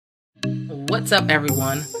What's up,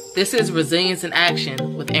 everyone? This is Resilience in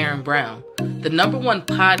Action with Aaron Brown, the #1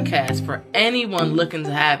 podcast for anyone looking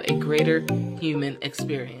to have a greater human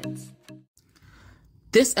experience.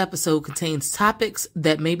 This episode contains topics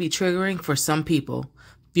that may be triggering for some people.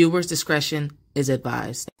 Viewers' discretion is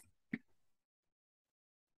advised.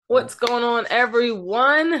 What's going on,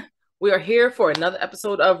 everyone? We are here for another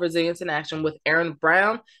episode of Resilience in Action with Aaron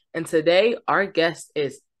Brown, and today our guest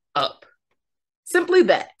is up. Simply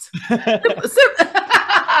that.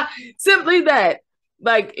 Simply that.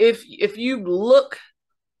 Like, if you look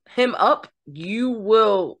him up, you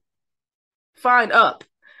will find up.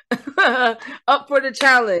 Up for the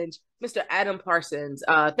challenge, Mr. Adam Parsons.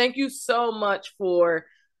 Thank you so much for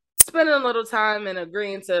spending a little time and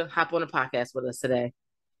agreeing to hop on a podcast with us today.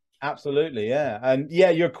 Absolutely, yeah. And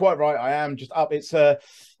yeah, you're quite right. I am just up. It's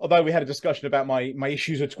although we had a discussion about my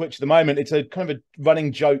issues with Twitch at the moment, it's a kind of a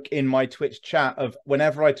running joke in my Twitch chat of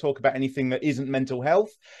whenever I talk about anything that isn't mental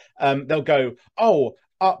health, they'll go, "Oh,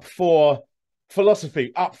 up for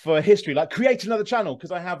philosophy, up for history, like create another channel,"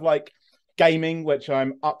 because I have like gaming, which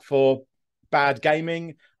I'm up for bad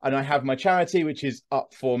gaming, and I have my charity, which is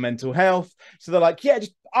up for mental health. So they're like, "Yeah,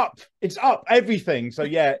 just up. It's up everything." So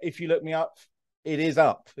yeah, if you look me up, it is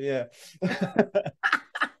up. Yeah.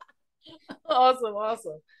 Awesome.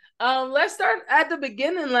 Let's start at the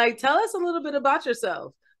beginning. Like, tell us a little bit about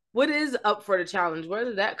yourself. What is Up for the Challenge? Where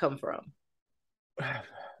did that come from?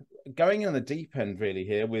 Going in the deep end really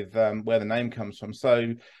here with where the name comes from.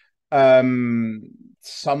 So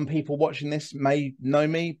some people watching this may know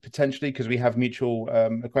me potentially because we have mutual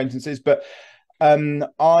acquaintances, but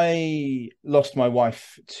I lost my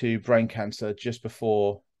wife to brain cancer just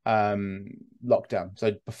before lockdown,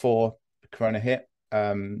 so before Corona hit,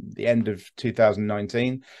 the end of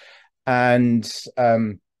 2019, and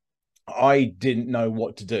I didn't know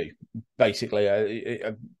what to do. Basically,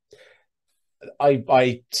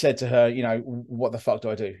 I said to her, you know, what the fuck do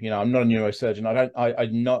I do? You know, I'm not a neurosurgeon.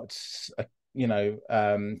 I'm not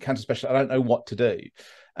cancer specialist. I don't know what to do.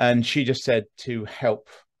 And she just said to help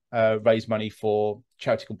raise money for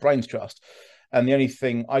charity called Brains Trust. And the only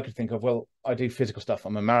thing I could think of, well, I do physical stuff.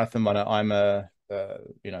 I'm a marathon runner. I'm a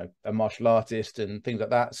martial artist and things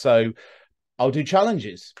like that. So I'll do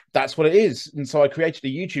challenges. That's what it is. And so I created a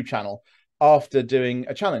YouTube channel after doing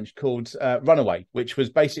a challenge called Runaway, which was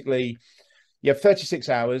basically you have 36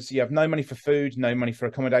 hours. You have no money for food, no money for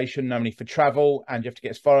accommodation, no money for travel, and you have to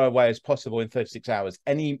get as far away as possible in 36 hours.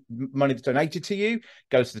 Any money that's donated to you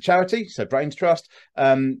goes to the charity, so Brains Trust.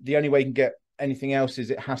 The only way you can get anything else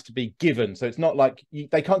is it has to be given. So it's not like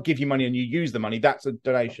they can't give you money and you use the money. That's a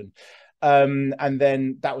donation. And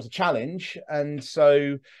then that was a challenge. And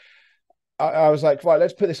so I was like, right,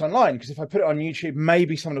 let's put this online, because if I put it on YouTube,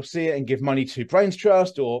 maybe someone will see it and give money to Brains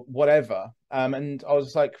Trust or whatever. And I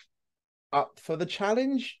was like, up for the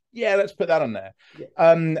challenge? Yeah, let's put that on there. Yeah.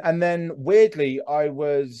 And then weirdly, I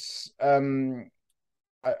was, I mean,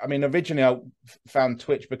 originally I found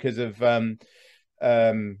Twitch because of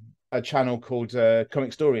a channel called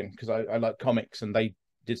Comic Storian, because I like comics and they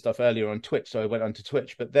did stuff earlier on Twitch, so I went onto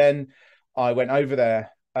Twitch. But then I went over there.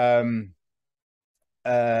 I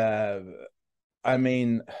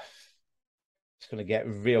mean, it's going to get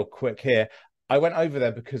real quick here. I went over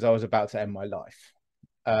there because I was about to end my life.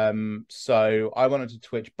 So I went onto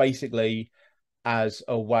Twitch basically as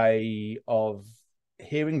a way of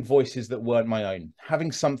hearing voices that weren't my own,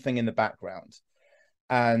 having something in the background.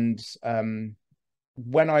 And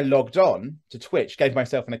when I logged on to Twitch, gave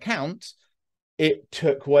myself an account, it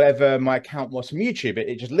took whatever my account was from YouTube.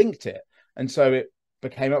 It just linked it. And so it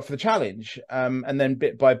became Up for the Challenge. And then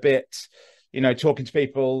bit by bit, you know, talking to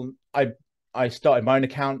people, I started my own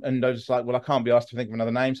account, and I was like, well, I can't be asked to think of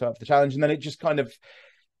another name, so Up for the Challenge. And then it just kind of,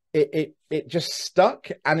 it just stuck,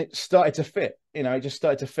 and it started to fit. You know, it just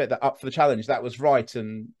started to fit that Up for the Challenge. That was right.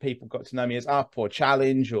 And people got to know me as Up or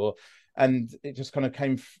Challenge and it just kind of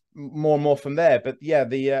came more and more from there. But yeah,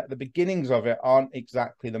 the beginnings of it aren't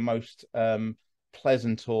exactly the most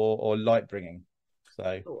pleasant or light bringing.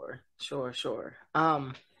 So Sure.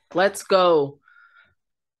 Let's go.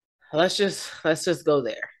 Let's just go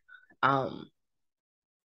there.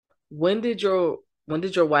 When did your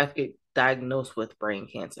wife get diagnosed with brain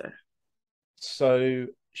cancer? So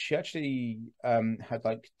she actually had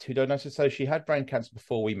like 2 diagnoses. So she had brain cancer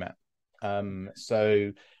before we met.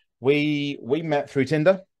 So we met through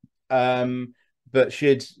Tinder, but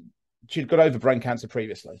she'd got over brain cancer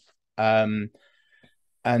previously.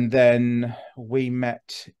 And then we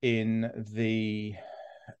met in the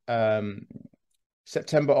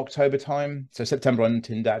September, October time. So September on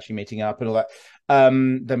Tinder, actually meeting up and all that.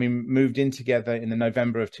 Then we moved in together in the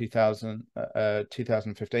November of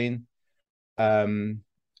 2015.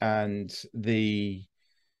 and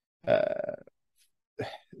uh,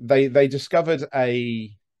 they discovered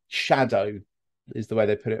a shadow, is the way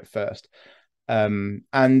they put it at first. And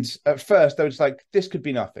at first they were just like, this could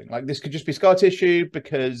be nothing. Like, this could just be scar tissue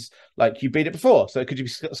because like you beat it before, so it could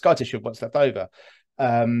just be scar tissue of what's left over.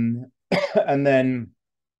 And then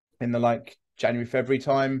in the like January, February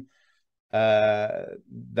time,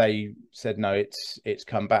 they said no, it's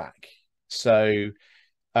come back. So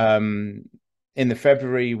in the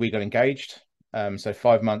February we got engaged. So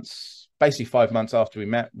 5 months, basically 5 months after we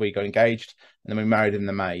met, we got engaged, and then we married in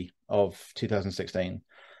the May of 2016.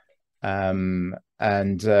 Yeah,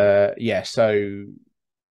 so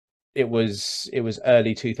it was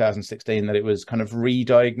early 2016 that it was kind of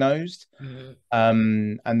re-diagnosed. Mhm.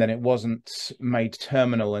 And then it wasn't made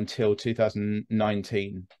terminal until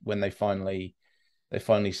 2019 when they finally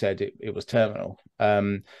said it was terminal.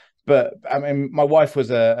 But I mean, my wife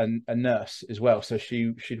was a nurse as well, so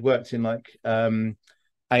she'd worked in like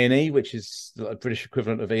A&E, which is the British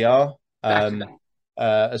equivalent of ER. Gotcha.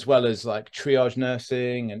 As well as like triage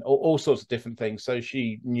nursing and all sorts of different things. So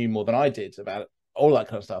she knew more than I did about all that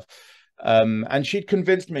kind of stuff. And she'd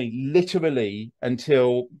convinced me literally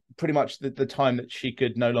until pretty much the time that she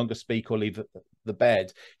could no longer speak or leave the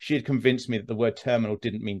bed. She had convinced me that the word terminal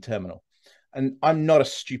didn't mean terminal. And I'm not a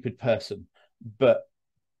stupid person, but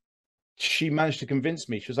she managed to convince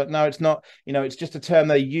me. She was like, no, it's not, it's just a term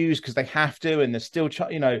they use because they have to, and they're still,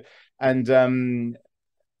 and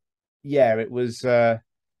yeah, it was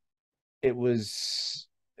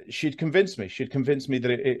she'd convinced me. She'd convinced me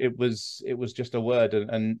that it was just a word,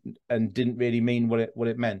 and didn't really mean what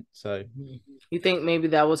it meant. So You think maybe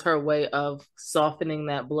that was her way of softening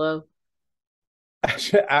that blow?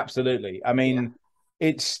 absolutely. I Yeah. mean,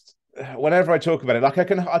 it's whenever I talk about it, like I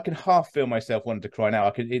can half feel myself wanting to cry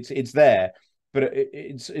now. It's there, but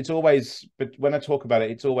it's always. But when I talk about it,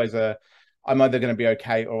 it's always I'm either going to be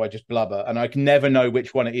okay or I just blubber, and I can never know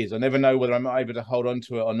which one it is. I never know whether I'm able to hold on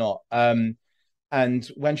to it or not. And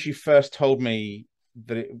when she first told me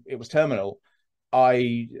that it was terminal,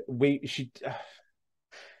 she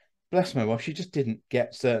bless my wife, she just didn't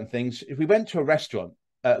get certain things. If we went to a restaurant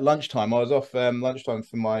at lunchtime, I was off lunchtime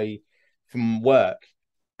from work,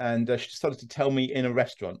 and she started to tell me in a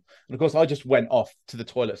restaurant, and of course I just went off to the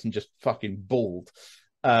toilets and just fucking bawled.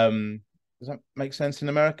 Does that make sense in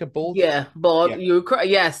America? Bawled? Yeah, bald. Yeah, You cry.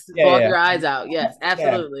 Yes, yeah, bald yeah, your eyes out. Yes, yeah.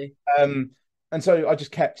 absolutely. Um, and so I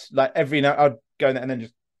just kept like every now I'd go in there and then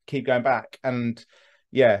just keep going back, and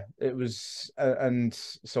yeah, it was, and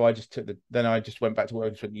so I just then I just went back to work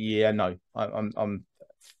and said, yeah, no, I'm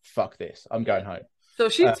fuck this, I'm Yeah. going home. So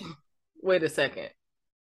Uh, wait a second.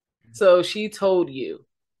 So she told you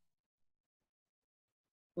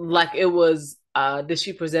like it was did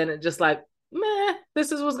she present it just like, meh,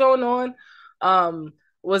 this is what's going on?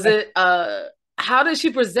 Was I, it how did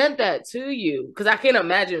she present that to you? Because I can't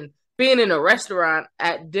imagine being in a restaurant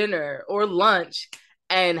at dinner or lunch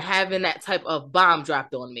and having that type of bomb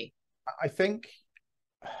dropped on me. I think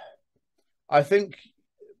I think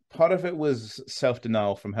part of it was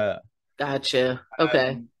self-denial from her. Gotcha.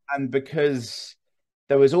 Okay. And because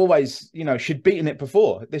there was always, she'd beaten it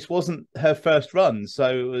before. This wasn't her first run,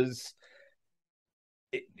 so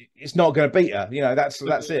it's not going to beat her. That's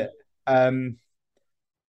Mhm. it. Um,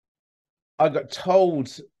 I got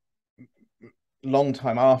told long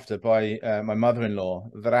time after by my mother-in-law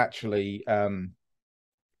that actually,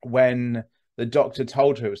 when the doctor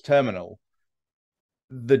told her it was terminal,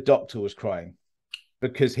 the doctor was crying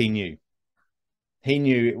because he knew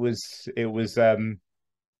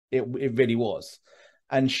it really was.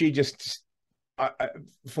 And she just,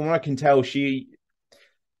 from what I can tell, she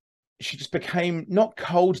just became not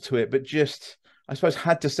cold to it, but just, I suppose,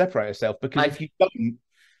 had to separate herself, because if Like you don't,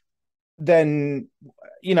 then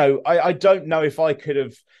I don't know if I could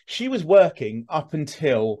have. She was working up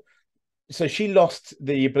until, so she lost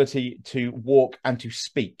the ability to walk and to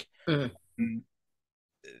speak. mm,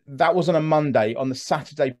 That was on a Monday. On the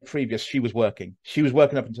Saturday previous, she was working. She was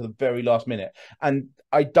working up until the very last minute, and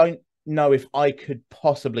I don't know if I could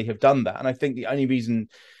possibly have done that. And I think the only reason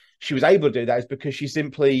she was able to do that is because she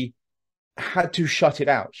simply had to shut it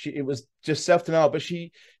out. It was just self denial, but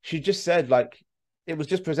she just said, like, it was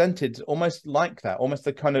just presented almost like that, almost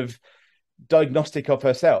the kind of diagnostic of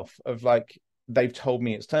herself of like, they've told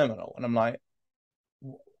me it's terminal, and I'm like,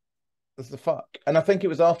 what the fuck? And I think it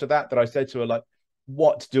was after that I said to her, like,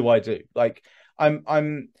 what do I do? Like, I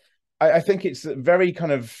think it's very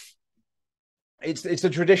kind of, it's a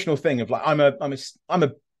traditional thing of like, I'm a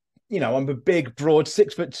big, broad,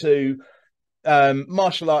 6'2"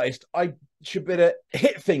 martial artist. I should be able to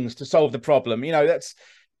hit things to solve the problem. That's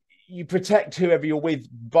you protect whoever you're with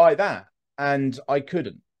by that, and I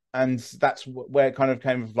couldn't. And that's where it kind of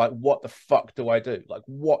came of like, what the fuck do I do? Like,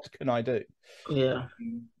 what can I do? Yeah.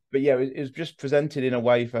 But yeah, it was just presented in a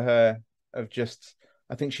way for her of just,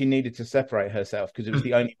 I think she needed to separate herself because it was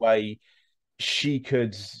the only way she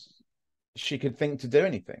could think to do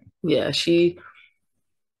anything. Yeah, it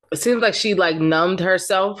seems like she like numbed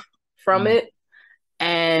herself from Mm. it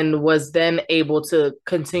and was then able to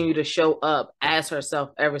continue to show up as herself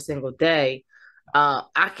every single day.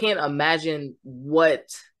 I can't imagine what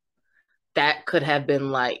that could have been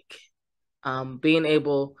like. Being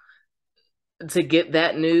able to get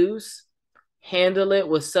that news, handle it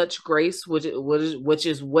with such grace, which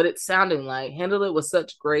is what it's sounding like. Handle it with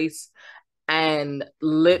such grace and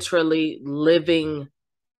literally living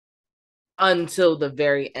until the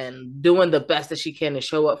very end, doing the best that she can to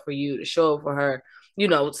show up for you, to show up for her,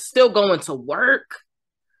 still going to work.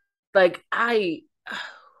 Like that's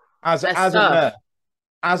As a tough. nurse,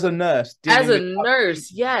 As dealing a with other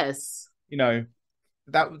nurse, people, yes. you know,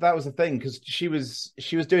 that was the thing because she was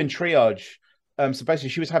doing triage. So basically,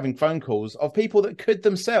 she was having phone calls of people that could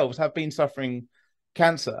themselves have been suffering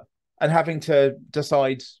cancer and having to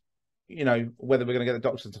decide, whether we're going to get the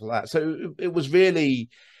doctors and stuff like that. So it was really,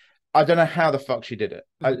 I don't know how the fuck she did it.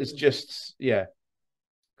 It's Mhm. just, yeah.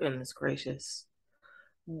 Goodness gracious.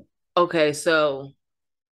 Okay, so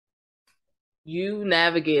you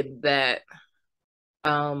navigated that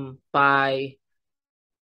by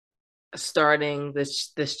starting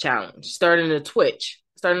this challenge, starting the Twitch.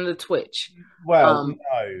 Well, Um,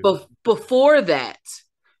 no. but before that,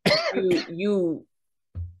 you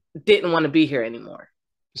didn't want to be here anymore.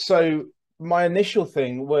 So my initial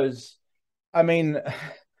thing was, I mean,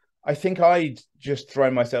 I think I'd just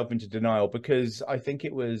thrown myself into denial because I think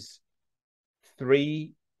it was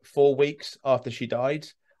 3, 4 weeks after she died,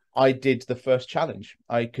 I did the first challenge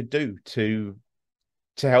I could do to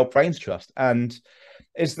help Brains Trust. And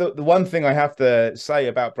it's the one thing I have to say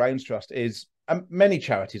about Brains Trust is many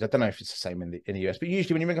charities, I don't know if it's the same in the US, but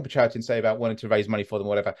usually when you ring up a charity and say about wanting to raise money for them,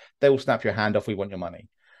 whatever, they will snap your hand off. We want your money.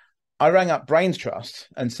 I rang up Brains Trust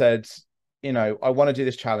and said, I want to do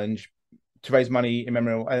this challenge to raise money in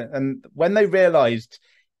memory. And when they realized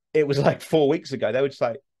it was like 4 weeks ago, they were just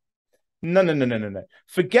like, no, no, no, no, no, no.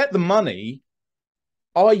 Forget the money.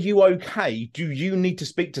 Are you okay? Do you need to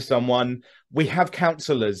speak to someone? We have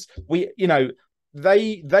counselors.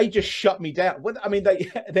 They just shut me down. I mean,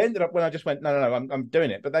 they ended up when I just went, no, no, no, I'm doing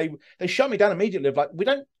it. But they shut me down immediately. Of like, we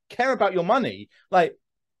don't care about your money. Like,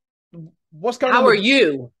 what's going on How are with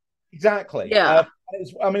you? exactly? Yeah.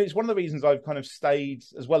 It's one of the reasons I've kind of stayed,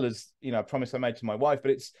 as well as a promise I made to my wife.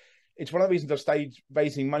 But it's one of the reasons I've stayed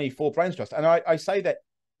raising money for Brains Trust. And I say that,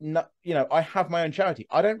 no, I have my own charity.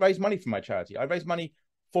 I don't raise money for my charity. I raise money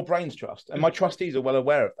for Brains Trust, and my trustees are well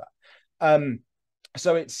aware of that.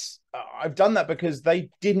 So I've done that because they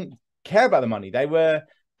didn't care about the money. They were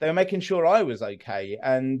making sure I was okay,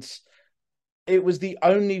 and it was the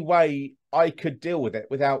only way I could deal with it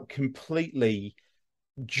without completely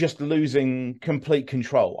just losing complete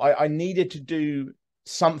control. I needed to do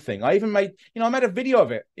something. I even I made a video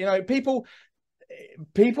of it.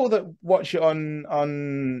 People that watch it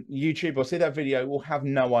on YouTube or see that video will have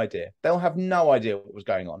no idea. They'll have no idea what was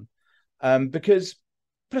going on. Because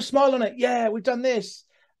put a smile on it. Yeah, we've done this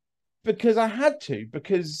because I had to.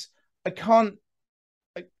 Because I can't.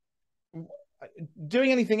 I,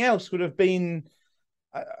 doing anything else would have been.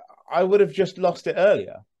 I would have just lost it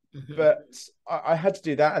earlier. Mm-hmm. But I had to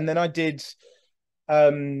do that, and then I did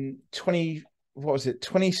 20. What was it?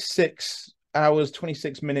 26 hours,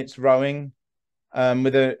 26 minutes rowing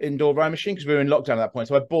with an indoor rowing machine because we were in lockdown at that point.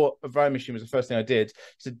 So I bought a rowing machine was the first thing I did.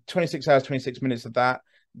 So 26 hours, 26 minutes of that.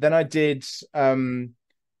 Then I did 30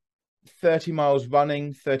 miles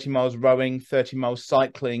running, 30 miles rowing, 30 miles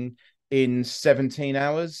cycling in 17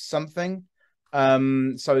 hours, something. So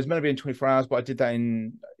it was meant to be in 24 hours, but I did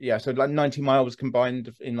that so like 90 miles combined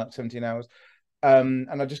in like 17 hours. And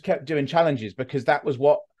I just kept doing challenges because that was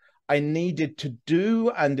what I needed to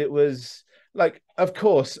do. And it was like, of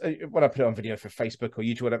course, when I put it on video for Facebook or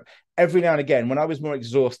YouTube, whatever, every now and again, when I was more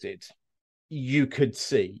exhausted, you could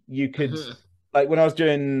Mm-hmm. like when I was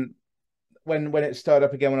doing, when it started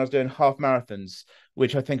up again, when I was doing half marathons,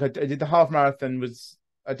 which I think I did the half marathon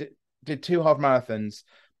I did 2 half marathons.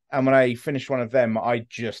 And when I finished one of them, I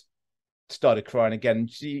just started crying again.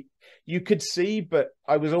 You could see, but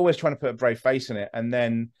I was always trying to put a brave face in it. And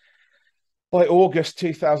then by August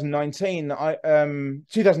 2019,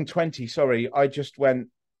 2020, sorry, I just went,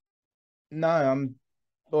 no,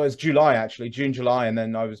 well, it's July actually, June, July, and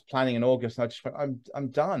then I was planning in August, and I just went, I'm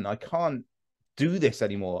done. I can't do this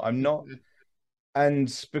anymore. I'm not.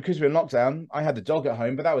 And because we were in lockdown, I had the dog at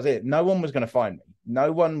home, but that was it. No one was going to find me.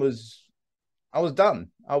 No one was. I was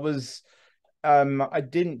done. I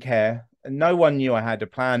didn't care. No one knew I had a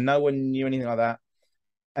plan. No one knew anything like that.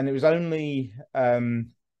 And it was only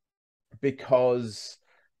because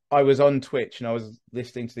I was on Twitch and I was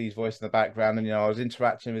listening to these voices in the background, and I was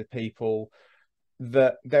interacting with people,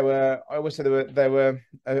 that there were. I always said there were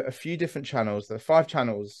a few different channels. There were 5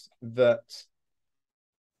 channels that,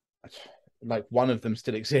 like, one of them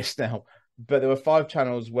still exists now, but there were 5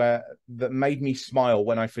 channels that made me smile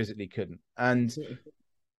when I physically couldn't. And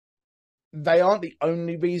they aren't the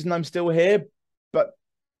only reason I'm still here, but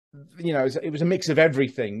it was a mix of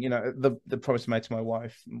everything. The promise I made to my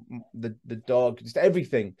wife, the dog, just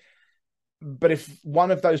everything. But if one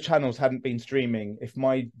of those channels hadn't been streaming, if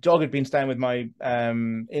my dog had been staying with my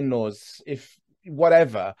in-laws, if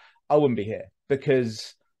whatever, I wouldn't be here,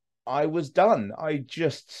 because I was done. I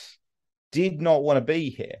just did not want to be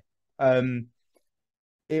here.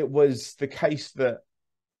 It was the case that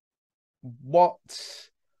what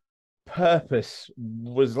purpose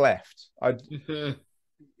was left?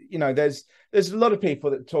 There's a lot of people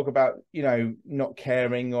that talk about not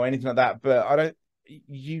caring or anything like that, but I don't.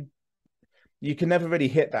 You can never really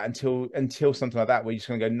hit that until something like that, where you're just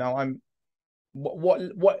going to go, no, I'm. What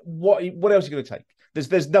else are you going to take?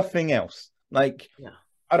 There's nothing else. Like, Yeah.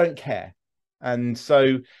 I don't care. And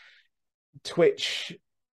so Twitch,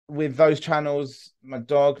 with those channels, my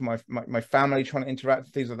dog, my family trying to interact,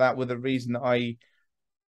 things like that, were the reason that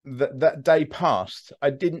that day passed.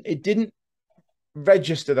 It didn't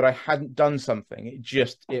register that I hadn't done something.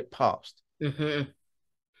 It passed.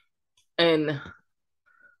 And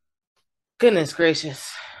goodness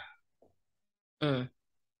gracious, I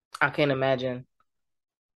can't imagine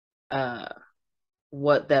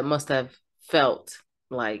what that must have felt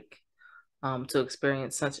like, to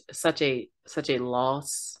experience such a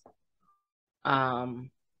loss, and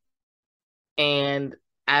and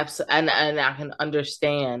I can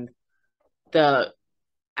understand the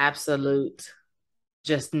absolute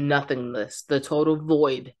just nothingness, the total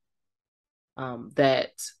void,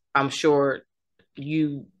 that I'm sure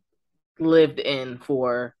you lived in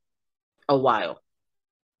for a while.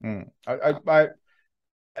 I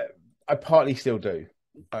partly still do.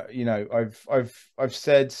 I've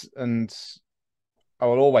said, and I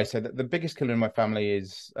will always say, that the biggest killer in my family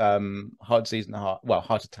is heart disease and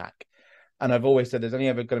heart attack. And I've always said there's only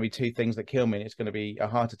ever going to be 2 things that kill me, and it's going to be a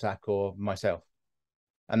heart attack or myself.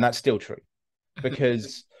 And that's still true,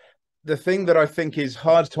 because the thing that I think is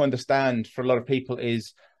hard to understand for a lot of people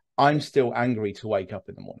is I'm still angry to wake up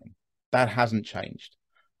in the morning. That hasn't changed.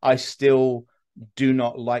 I still do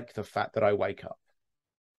not like the fact that I wake up.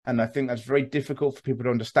 And I think that's very difficult for people to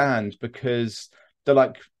understand, because they're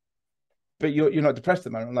like, but you're not depressed at the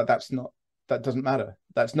moment. I'm like, that doesn't matter.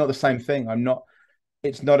 That's not the same thing.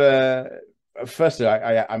 It's not firstly,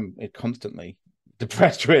 I'm constantly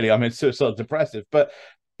depressed, really. I'm in suicidal depressive, but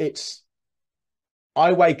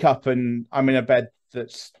I wake up and I'm in a bed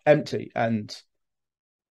that's empty, and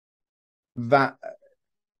that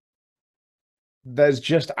there's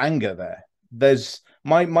just anger there. There's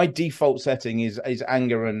my default setting is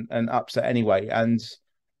anger and upset anyway, and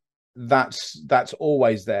that's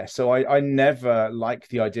always there. So I never like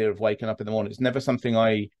the idea of waking up in the morning. It's never something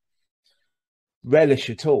I relish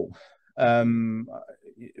at all.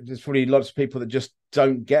 There's probably lots of people that just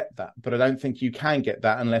don't get that, but I don't think you can get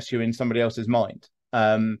that unless you're in somebody else's mind.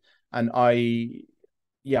 And I'm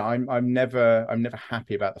never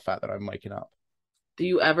happy about the fact that I'm waking up. Do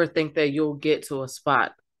you ever think that you'll get to a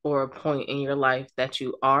spot or a point in your life that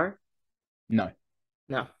you are? No.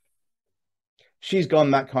 No. She's gone.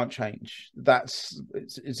 That can't change.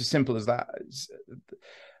 It's as simple as that.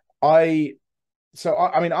 I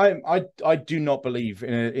do not believe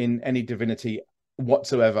in any divinity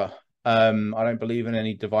whatsoever. I don't believe in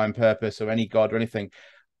any divine purpose or any God or anything.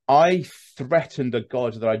 I threatened a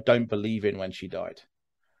God that I don't believe in when she died.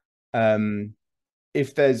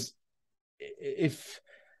 If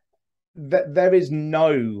there is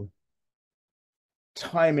no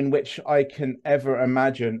time in which I can ever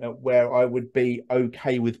imagine where I would be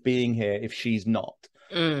okay with being here if she's not.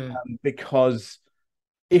 Because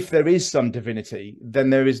if there is some divinity, then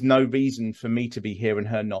there is no reason for me to be here and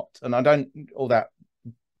her not. And I don't all that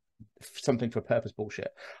something for purpose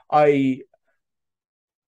bullshit. And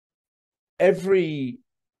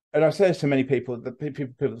I say this to many people, the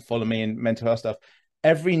people that follow me in mental health stuff,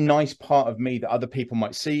 every nice part of me that other people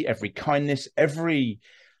might see, every kindness, every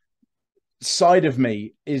side of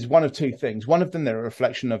me is one of 2 things. One of them, they're a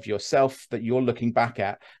reflection of yourself that you're looking back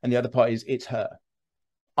at, and the other part is it's her.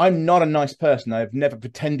 I'm not a nice person. I've never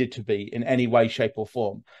pretended to be in any way, shape, or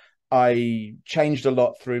form. I changed a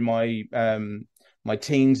lot through my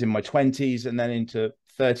teens, in my 20s, and then into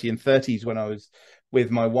 30 and 30s when I was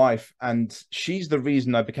with my wife. And she's the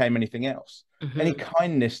reason I became anything else. Any Mm-hmm.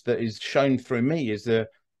 kindness that is shown through me is a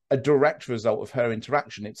direct result of her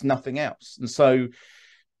interaction. It's nothing else. And so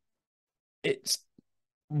it's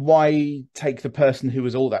why take the person who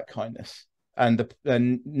was all that kindness and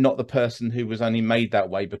not the person who was only made that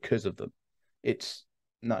way because of them. It's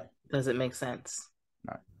no. Does it make sense?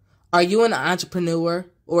 No. Are you an entrepreneur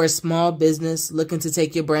or a small business looking to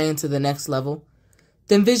take your brand to the next level?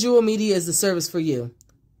 Then Visual Media is the service for you.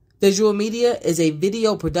 Visual Media is a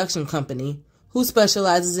video production company who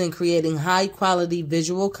specializes in creating high-quality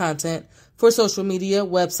visual content for social media,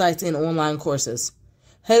 websites, and online courses.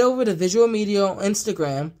 Head over to Visual Media on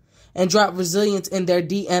Instagram and drop Resilience in their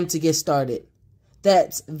DM to get started.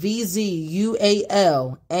 That's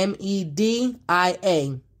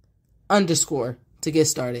VZUALMEDIA_ to get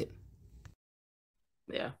started.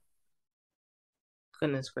 Yeah.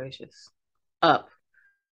 Goodness gracious. Up.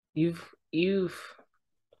 You've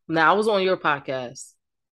now I was on your podcast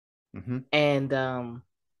Mm-hmm. and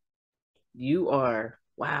you are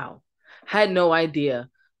wow. Had no idea.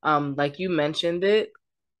 Like you mentioned it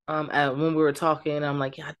when we were talking, I'm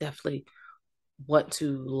like, yeah, I definitely want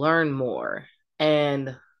to learn more.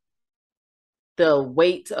 And the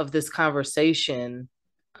weight of this conversation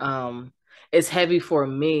um is heavy for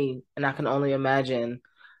me, and I can only imagine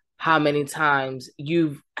how many times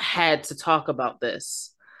you've had to talk about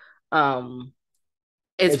this. Um,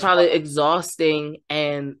 it's It's probably exhausting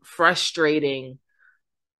and frustrating.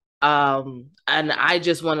 And I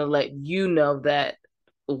just want to let you know that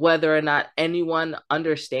whether or not anyone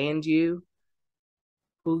understands you,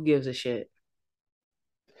 who gives a shit?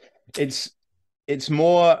 it's it's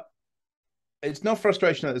more it's not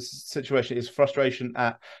frustration at the situation, it's frustration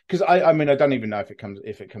at because I mean I don't even know if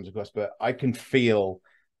it comes across, but I can feel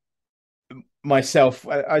myself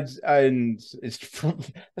and it's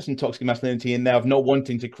there's some toxic masculinity in there of not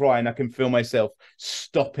wanting to cry, and I can feel myself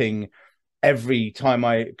stopping every time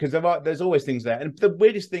because there's always things there. And the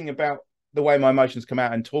weirdest thing about the way my emotions come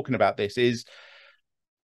out and talking about this is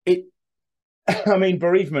it I mean,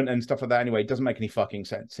 bereavement and stuff like that anyway doesn't make any fucking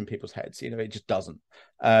sense in people's heads. It just doesn't.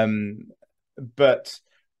 Um, but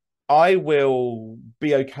I will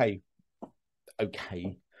be okay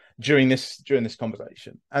during this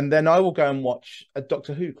conversation, and then I will go and watch a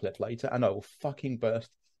Doctor Who clip later, and I will fucking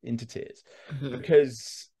burst into tears Mm-hmm.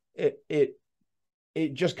 because it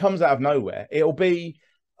just comes out of nowhere. It'll be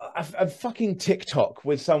a fucking TikTok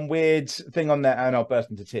with some weird thing on there, and I'll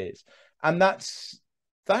burst into tears, and that's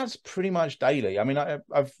pretty much daily. I mean,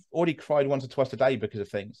 I've already cried once or twice a day because of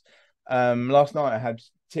things. Last night I had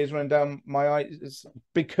tears running down my eyes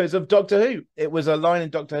because of Doctor Who. It was a line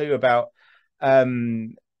in Doctor Who about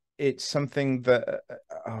it's something that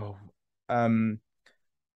I'll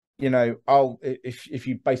if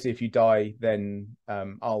you basically if you die, then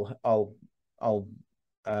I'll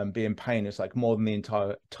be in pain. It's like more than the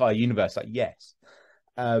entire universe. Like yes.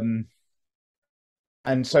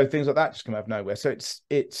 And so things like that just come out of nowhere. So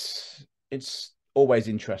it's always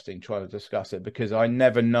interesting trying to discuss it because I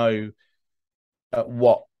never know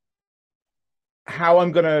how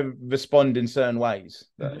I'm going to respond in certain ways.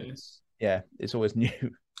 Mm-hmm. It's always new.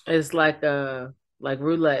 It's like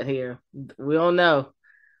roulette here. We don't know.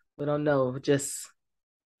 We don't know. Yeah.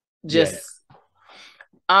 Just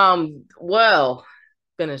well,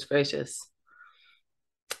 goodness gracious.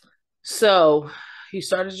 So you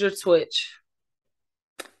started your Twitch,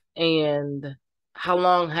 and how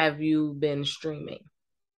long have you been streaming?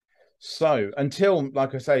 So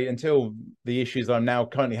like I say, until the issues I'm now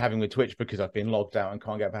currently having with Twitch because I've been logged out and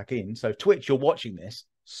can't get back in. So Twitch, you're watching this,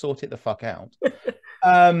 sort it the fuck out.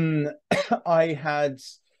 I had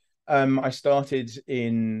I started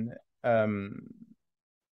in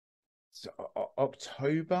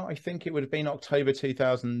October, I think it would have been October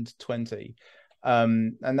 2020.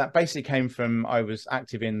 And that basically came from I was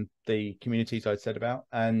active in the communities I'd said about,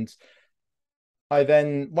 and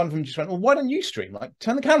one of them just went, well, why don't you stream? Like,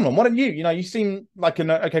 turn the camera on. Why don't you? You seem like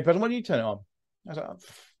an okay person. Why don't you turn it on? I was like, what the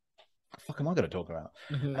fuck am I going to talk about?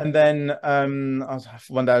 Mm-hmm. And then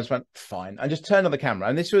one day I just went, fine. I just turned on the camera.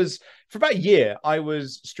 And this was for about a year. I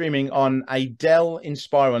was streaming on a Dell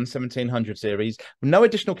Inspiron 1700 series, no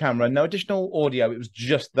additional camera, no additional audio. It was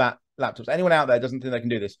just that laptop. So anyone out there doesn't think they can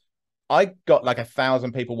do this. I got like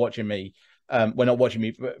 1,000 people watching me. Well, not watching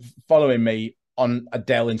me, but following me on a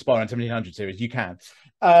Dell Inspiron 1700 series. You can.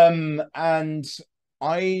 And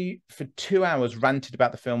I, for 2 hours, ranted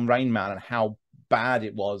about the film Rain Man and how bad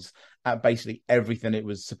it was at basically everything it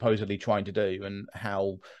was supposedly trying to do and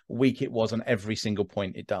how weak it was on every single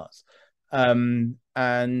point it does. And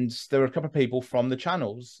there were a couple of people from the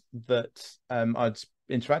channels that I'd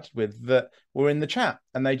interacted with that were in the chat,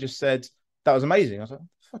 and they just said that was amazing. I was like, what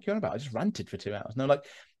the fuck are you on about? I just ranted for 2 hours. And they're like,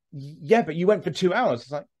 yeah, but you went for 2 hours.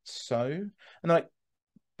 It's like, so? And they're like,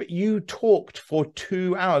 but you talked for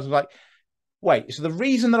 2 hours. I was like, wait, so the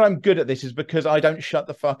reason that I'm good at this is because I don't shut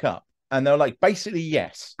the fuck up? And they're like, basically,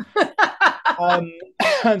 yes.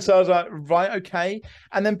 And so I was like, right, okay.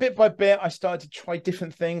 And then bit by bit, I started to try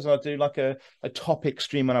different things. I'll do like a topic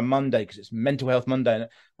stream on a Monday because it's Mental Health Monday, and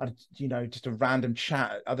I'd, just a random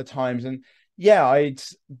chat at other times. And yeah,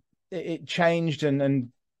 it changed and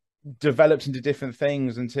developed into different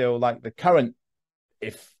things until like the current,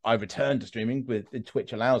 if I return to streaming with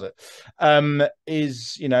Twitch allows it,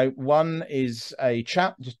 is, one is a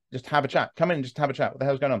chat, just have a chat, come in and just have a chat. What the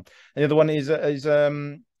hell's going on? And the other one is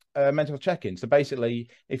a mental check-in. So basically,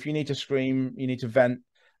 if you need to scream, you need to vent,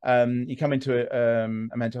 you come into a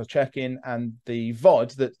mental check-in, and the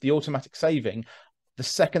VOD, the automatic saving, the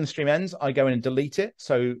second the stream ends, I go in and delete it.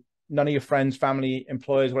 So none of your friends, family,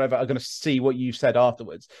 employers, whatever, are going to see what you said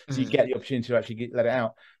afterwards. So you get the opportunity to actually let it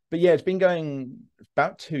out. But yeah, it's been going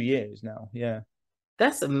about 2 years now. Yeah.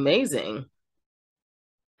 That's amazing.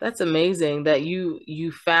 That's amazing that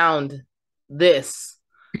you found this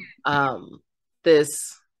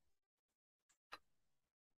this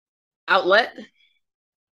outlet,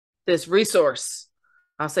 this resource.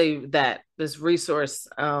 I'll say that this resource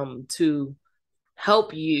to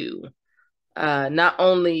help you not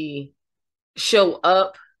only show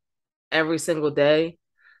up every single day,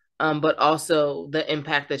 but also the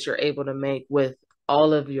impact that you're able to make with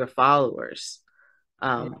all of your followers.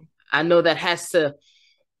 I know that has to,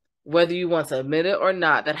 whether you want to admit it or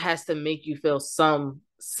not, that has to make you feel some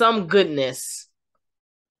goodness.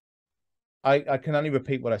 I can only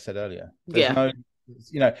repeat what I said earlier. There's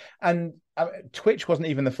no, and Twitch wasn't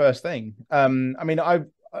even the first thing. I mean,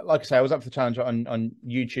 like I say, I was up for the challenge on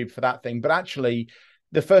YouTube for that thing, but actually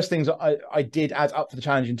the first things I did as up for the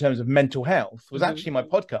challenge in terms of mental health was actually my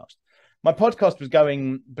podcast. My podcast was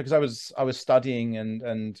going because I was studying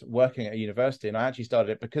and working at a university, and I actually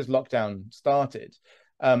started it because lockdown started.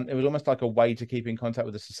 It was almost like a way to keep in contact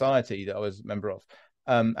with the society that I was a member of.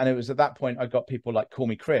 And it was at that point I got people like Call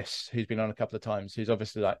Me Chris, who's been on a couple of times, who's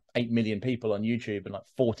obviously like 8 million people on YouTube and like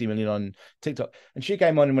 40 million on TikTok. And she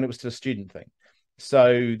came on when it was still a student thing.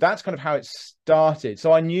 So that's kind of how it started.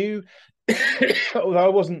 So I knew, although I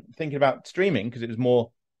wasn't thinking about streaming because it was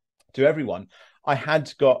more to everyone, I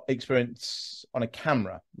had got experience on a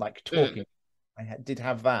camera, like talking. I did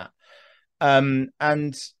have that.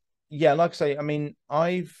 And yeah, like I say, I mean,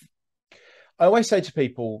 I always say to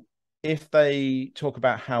people, if they talk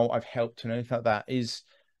about how I've helped and anything like that, is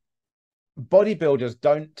bodybuilders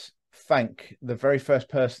don't thank the very first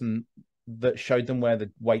person that showed them where the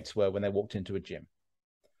weights were when they walked into a gym.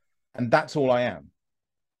 And that's all I am.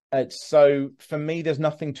 So for me, there's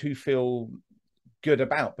nothing to feel good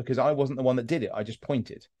about because I wasn't the one that did it. I just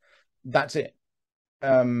pointed. That's it.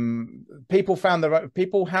 People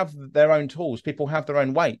have their own tools. People have their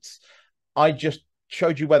own weights. I just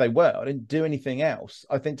showed you where they were. I didn't do anything else.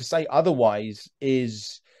 I think to say otherwise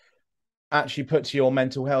is actually puts your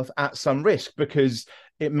mental health at some risk because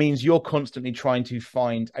it means you're constantly trying to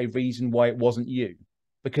find a reason why it wasn't you,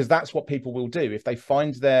 because that's what people will do if they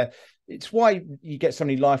find it's why you get so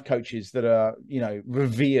many life coaches that are,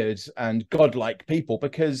 revered and godlike people,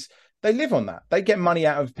 because they live on that. They get money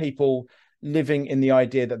out of people living in the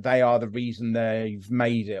idea that they are the reason they've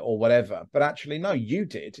made it or whatever. But actually, no, you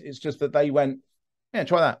did. It's just that they went, yeah,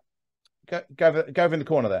 try that. Go over in the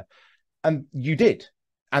corner there. And you did.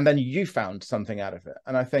 And then you found something out of it.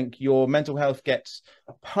 And I think your mental health gets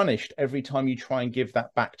punished every time you try and give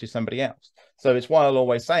that back to somebody else. So it's why I'll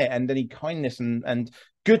always say it. And any kindness and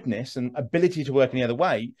goodness and ability to work any other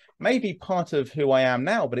way may be part of who I am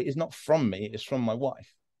now, but it is not from me. It is from my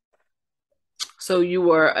wife. So you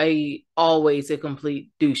were always a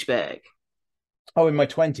complete douchebag. Oh, in my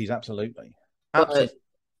 20s, absolutely. Absolutely.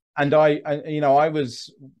 And I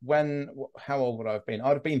was how old would I have been?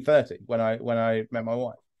 I'd have been 30 when I met my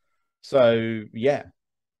wife. So yeah,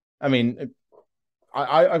 I mean,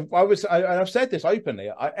 I've said this openly.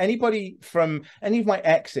 Anybody from any of my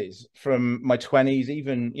exes from my 20s,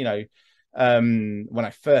 even when I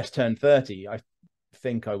first turned 30, I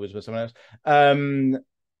think I was with someone else,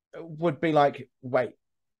 would be like, wait,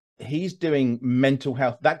 he's doing mental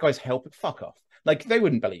health. That guy's help. Fuck off. Like they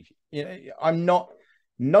wouldn't believe you. I'm not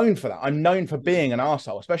known for that. I'm known for being an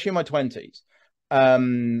arsehole, especially in my 20s.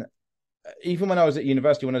 even when I was at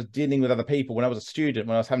university, when I was dealing with other people, when I was a student,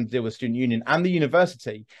 when I was having to deal with student union and the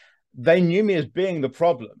university, they knew me as being the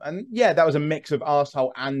problem. And yeah, that was a mix of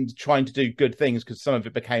arsehole and trying to do good things, because some of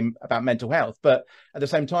it became about mental health. But at the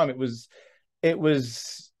same time, it was,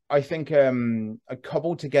 I think, a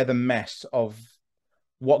cobbled together mess of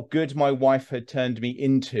what good my wife had turned me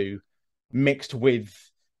into, mixed with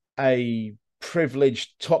a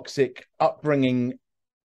privileged, toxic upbringing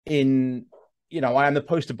in, I am the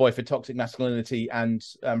poster boy for toxic masculinity and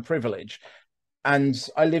privilege. And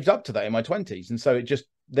I lived up to that in my 20s. And so it just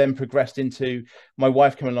then progressed into my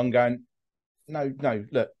wife coming along going, no,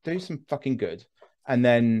 look, do some fucking good. And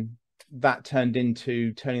then that turned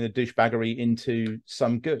into turning the douchebaggery into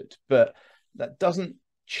some good. But that doesn't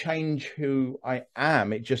change who I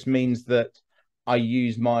am. It just means that I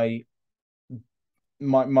use my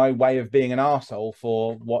way of being an arsehole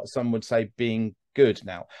for what some would say being good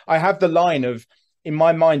now. I have the line of, in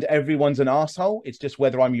my mind, everyone's an arsehole. It's just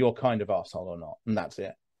whether I'm your kind of arsehole or not. And that's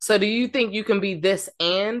it. So do you think you can be this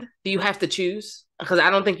and do you have to choose? Because I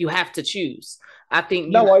don't think you have to choose. I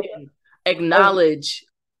think you can acknowledge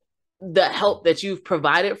the help that you've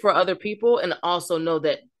provided for other people and also know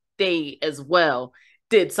that they as well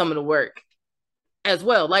did some of the work as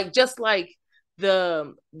well. Like, just like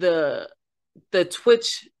the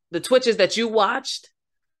Twitches that you watched,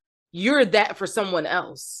 you're that for someone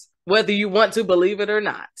else, whether you want to believe it or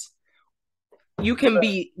not. You can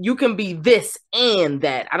be this and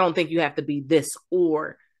that. I don't think you have to be this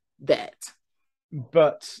or that.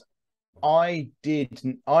 But I've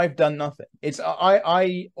done nothing. It's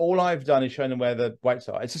all I've done is shown them where the weights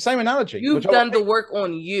are. It's the same analogy. You've done the work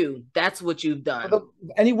on you. That's what you've done.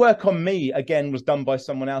 Any work on me, again, was done by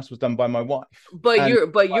someone else, was done by my wife. But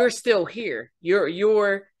you're still here.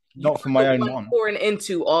 You're not for my own one. Pouring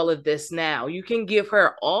into all of this now. You can give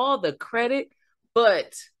her all the credit,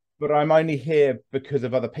 but I'm only here because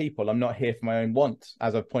of other people. I'm not here for my own wants.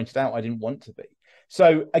 As I've pointed out, I didn't want to be.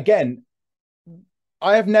 So again,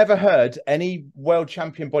 I have never heard any world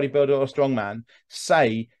champion bodybuilder or strongman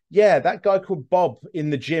say, yeah, that guy called Bob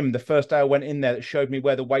in the gym the first day I went in there that showed me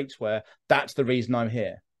where the weights were, that's the reason I'm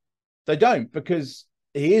here. They don't, because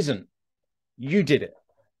he isn't. You did it.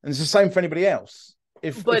 And it's the same for anybody else.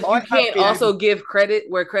 But you can't also give credit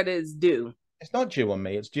where credit is due. It's not due on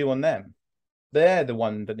me. It's due on them. They're the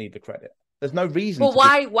one that need the credit. There's no reason. But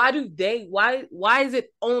why is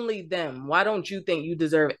it only them? Why don't you think you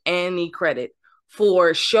deserve any credit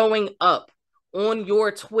for showing up on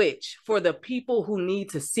your Twitch for the people who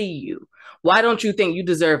need to see you? Why don't you think you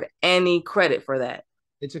deserve any credit for that?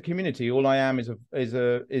 It's a community. All I am is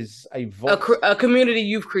a voice. A community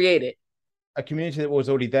you've created. A community that was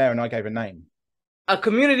already there and I gave a name. A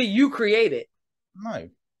community you created. No.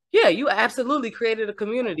 Yeah, you absolutely created a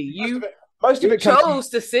community. Most of it chose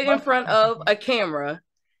to sit in front of a camera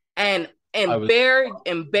and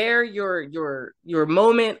bear your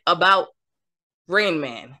moment about Rain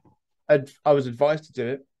Man. I was advised to do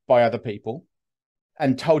it by other people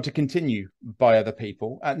and told to continue by other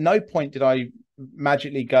people. At no point did I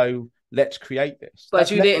magically go, let's create this. But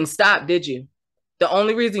you didn't stop, did you? The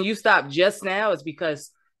only reason you stopped just now is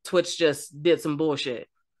because Twitch just did some bullshit.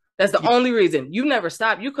 That's the only reason. You never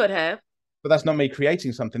stopped. You could have. But that's not me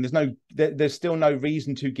creating something. There's still no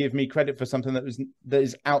reason to give me credit for something that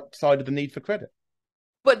is outside of the need for credit.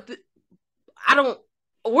 But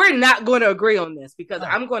we're not going to agree on this, because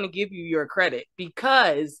I'm going to give you your credit,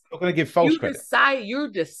 because I'm going to give false credit. You're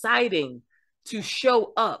deciding to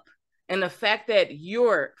show up, and the fact that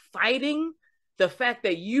you're fighting, the fact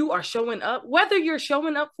that you are showing up, whether you're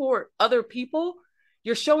showing up for other people,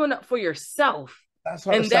 you're showing up for yourself.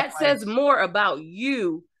 And that says more about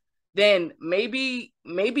you than maybe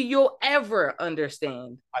you'll ever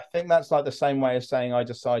understand. I think that's like the same way as saying I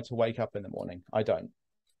decide to wake up in the morning. I don't.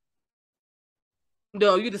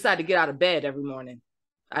 No, you decide to get out of bed every morning.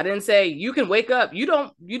 I didn't say you can wake up. You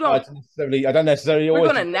don't. I don't necessarily. We're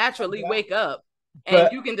going to naturally wake up, and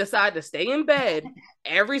you can decide to stay in bed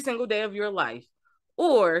every single day of your life,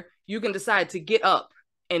 or you can decide to get up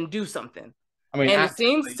and do something. I mean, and it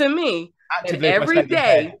seems to me that every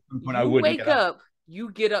day you wake up, you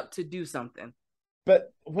get up to do something.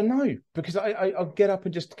 But no, because I'll get up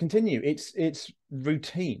and just continue. It's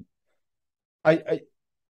routine.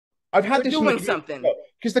 I've had this doing something,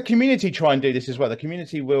 because the community try and do this as well. The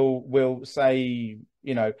community will say,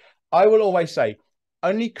 I will always say,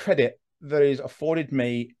 only credit that is afforded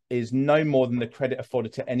me is no more than the credit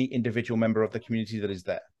afforded to any individual member of the community that is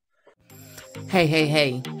there.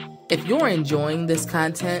 Hey. If you're enjoying this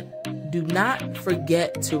content, do not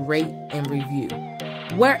forget to rate and review.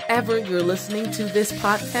 Wherever you're listening to this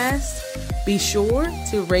podcast, Be sure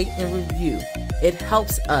to rate and review. It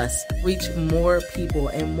helps us reach more people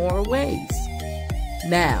in more ways.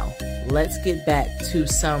 Now, let's get back to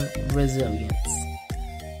some resilience.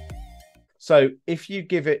 So if you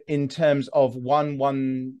give it in terms of one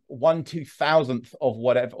 2,000th of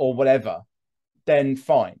whatever, then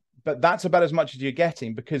fine. But that's about as much as you're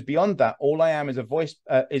getting, because beyond that, all I am is a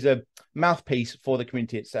mouthpiece for the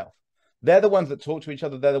community itself. They're the ones that talk to each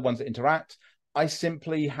other. They're the ones that interact. I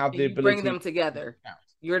simply have the ability to bring them together.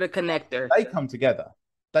 You're the connector. They come together.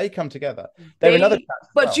 They're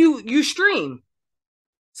but you stream.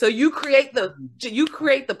 So you create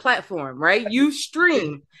the platform, right? You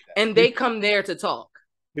stream and they come there to talk.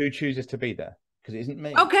 Who chooses to be there? Because it isn't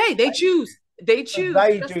me. Okay, they choose.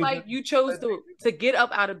 Just like you chose to get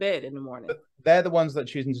up out of bed in the morning. But they're the ones that are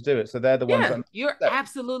choosing to do it. So they're the ones that... You're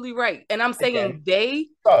absolutely right. And I'm saying they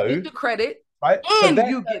get the credit, right? And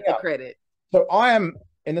you get the credit. So I am,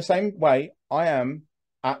 in the same way, I am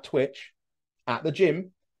at Twitch, at the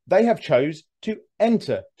gym. They have chose to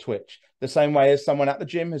enter Twitch the same way as someone at the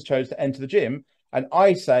gym has chose to enter the gym. And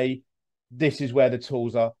I say, this is where the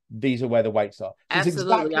tools are. These are where the weights are.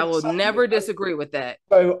 Absolutely. I will never disagree with that.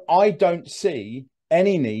 So I don't see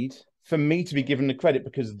any need for me to be given the credit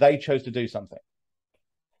because they chose to do something.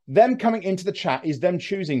 Them coming into the chat is them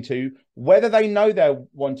choosing to, whether they know they're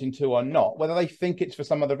wanting to or not, whether they think it's for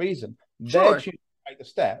some other reason. They're choosing to take the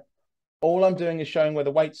step. All I'm doing is showing where the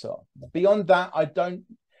weights are. Beyond that,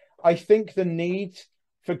 I think the need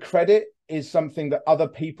for credit is something that other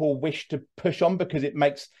people wish to push on because it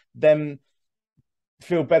makes them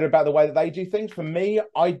feel better about the way that they do things. For me,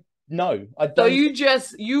 I don't. So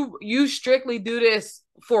you strictly do this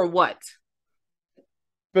for what?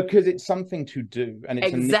 Because it's something to do, and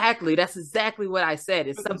it's that's exactly what I said.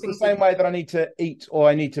 It's something the same way that I need to eat or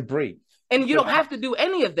I need to breathe. And you don't have to do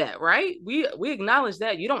any of that, right? We acknowledge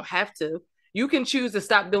that you don't have to. You can choose to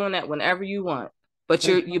stop doing that whenever you want, but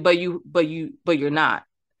you're not.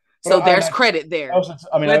 So there's credit there.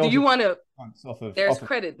 Whether you want to, there's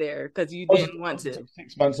credit there because you didn't want to.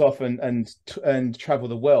 6 months off and travel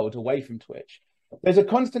the world away from Twitch. There's a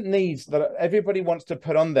constant need that everybody wants to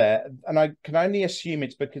put on there, and I can only assume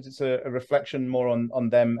it's because it's a reflection more on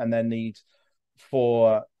them and their need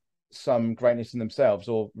for some greatness in themselves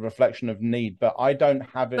or reflection of need. But I don't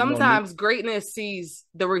have it. Sometimes greatness sees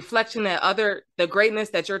the reflection the greatness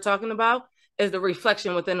that you're talking about is the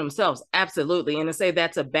reflection within themselves. Absolutely. And to say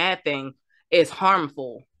that's a bad thing is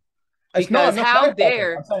harmful. Because how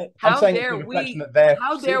dare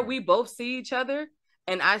we both see each other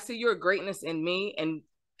and I see your greatness in me and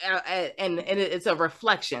it's a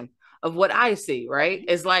reflection of what I see, right?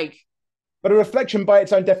 It's like, but a reflection by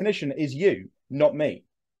its own definition is you, not me.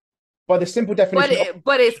 By the simple definition,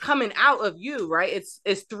 but it's coming out of you, right?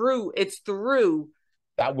 It's through.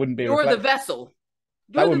 That wouldn't be. You're the vessel.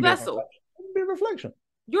 You're the vessel. It wouldn't be a reflection.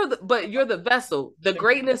 You're the vessel. The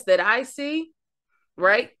greatness that I see,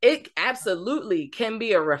 right? It absolutely can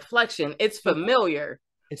be a reflection. It's familiar.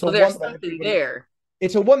 So there's something there.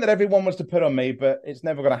 It's a one that everyone wants to put on me, but it's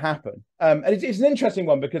never going to happen. And it's an interesting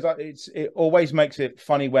one because it always makes it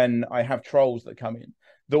funny when I have trolls that come in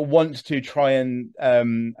that want to try and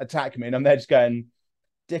attack me, and I'm there just going,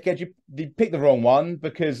 dickhead, you picked the wrong one,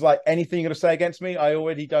 because like anything you're going to say against me, I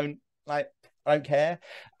already don't like. I don't care.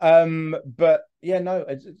 But yeah, no,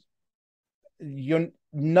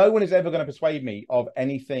 no one is ever going to persuade me of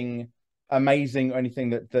anything amazing or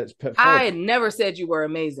anything that's put forward. I never said you were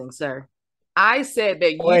amazing, sir. I said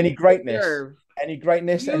that or any greatness, any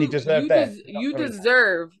deserve that. You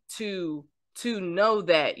deserve to know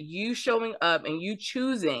that you showing up and you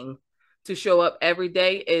choosing to show up every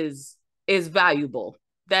day is valuable.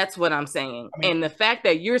 That's what I'm saying. And the fact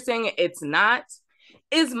that you're saying it's not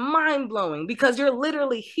is mind-blowing, because you're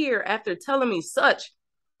literally here after telling me such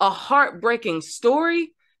a heartbreaking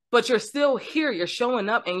story, but you're still here. You're showing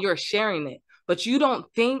up and you're sharing it, but you don't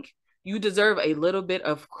think you deserve a little bit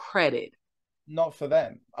of credit. Not for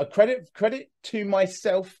them. A credit to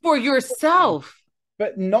myself. For yourself.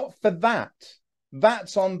 But not for that.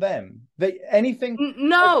 That's on them. Let's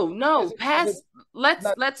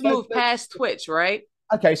move past Twitch, right?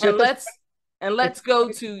 Okay, so let's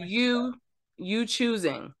go to you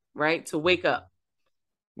choosing, right, to wake up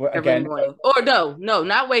every morning. Or no,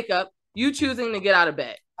 not wake up. You choosing to get out of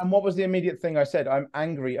bed. And what was the immediate thing I said? I'm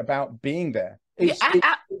angry about being there.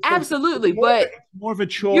 Absolutely, but it's more of a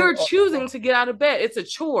chore. You're choosing to get out of bed. It's a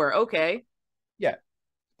chore, okay? Yeah.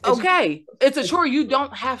 It's a chore you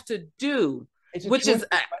don't have to do, which is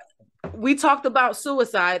we talked about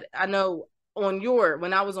suicide. I know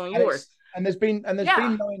when I was on yours, there has been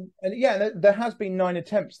 9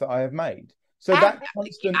 attempts that I have made. So that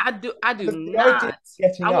constant, I do the idea not. of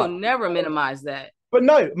getting I will up. never minimize that. But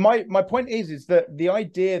no, my point is that the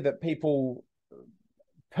idea that people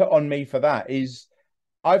put on me for that is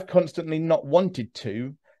I've constantly not wanted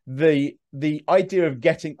to. The idea of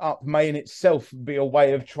getting up may in itself be a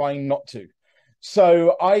way of trying not to.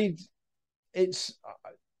 So it's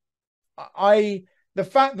I the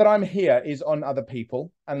fact that I'm here is on other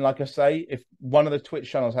people. And like I say, if one of the Twitch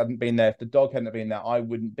channels hadn't been there, if the dog hadn't been there, I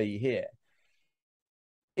wouldn't be here.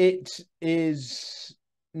 It is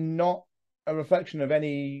not a reflection of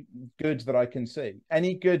any good that I can see.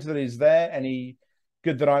 Any good that is there, any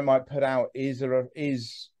good that I might put out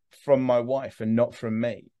is from my wife and not from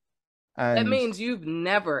me. And that means you've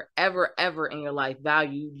never, ever, ever in your life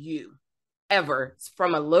valued you, ever,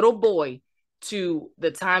 from a little boy to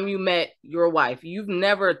the time you met your wife. You've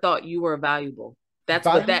never thought you were valuable. That's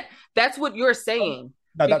what you're saying.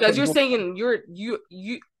 No, because you're saying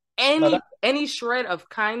any shred of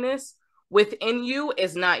kindness within you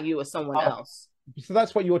is not you, it's someone else. So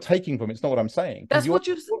that's what you're taking from it. It's not what I'm saying. That's what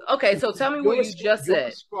you okay. So tell me what you just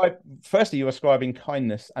said. Firstly, you're ascribing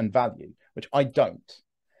kindness and value, which I don't.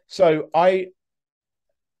 So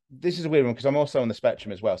this is a weird one because I'm also on the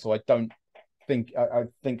spectrum as well. So I don't think I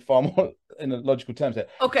think far more in a logical terms there.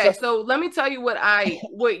 Okay, so let me tell you what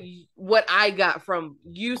I got from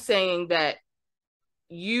you saying that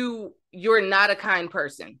you're not a kind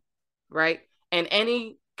person, right? And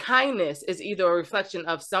any kindness is either a reflection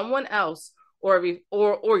of someone else or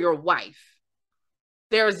your wife.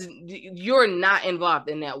 You're not involved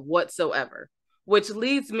in that whatsoever, which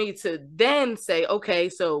leads me to then say, okay,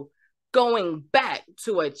 so going back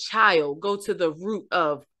to a child, go to the root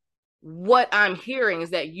of what I'm hearing is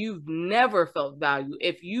that you've never felt value.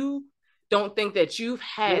 If you don't think that you've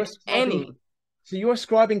had any. So you're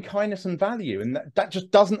ascribing kindness and value, and that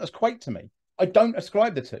just doesn't equate to me. I don't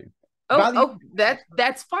ascribe the two.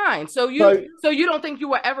 That's fine. So you don't think you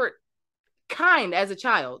were ever kind as a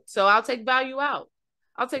child. So I'll take value out.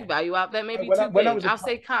 That may be too big. I'll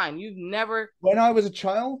say kind. You've never. When I was a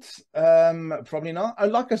child, probably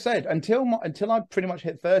not. Like I said, until I pretty much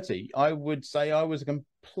hit 30, I would say I was a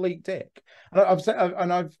complete dick. And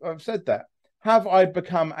I've said that. Have I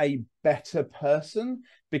become a better person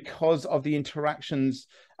because of the interactions?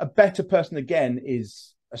 A better person, again,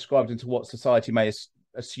 is ascribed into what society may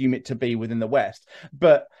assume it to be within the West.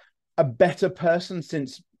 But a better person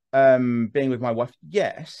since being with my wife,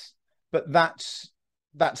 yes. But that's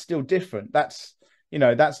still different. That's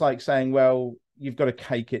like saying, well, you've got a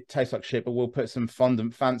cake, it tastes like shit, but we'll put some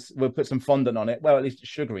fondant on it. Well, at least it's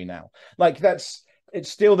sugary now. Like it's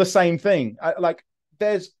still the same thing.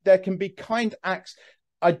 There can be kind acts.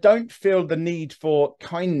 I don't feel the need for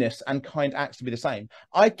kindness and kind acts to be the same.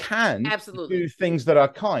 I can absolutely do things that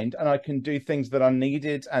are kind, and I can do things that are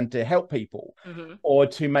needed and to help people, or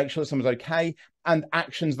to make sure that someone's okay. And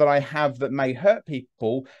actions that I have that may hurt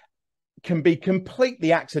people can be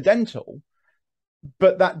completely accidental,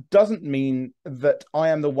 but that doesn't mean that I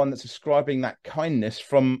am the one that's ascribing that kindness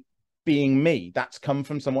from being me. That's come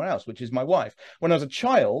from somewhere else, which is my wife. When I was a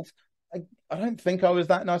child, I don't think I was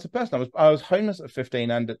that nice a person. I was homeless at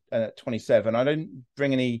 15 and at 27. I don't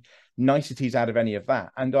bring any niceties out of any of that.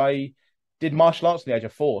 And I did martial arts at the age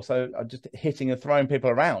of 4, so I'm just hitting and throwing people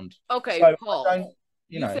around. Okay, so Paul,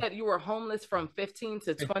 you said you were homeless from 15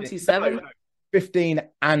 to 27? 15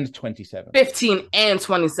 and 27. 15 and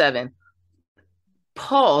 27.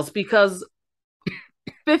 Pause, because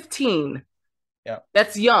 15. Yeah.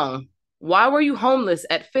 That's young. Why were you homeless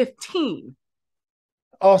at 15?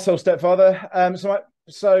 Arsehole stepfather.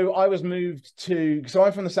 So I was moved to. So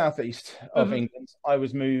I'm from the southeast of England. I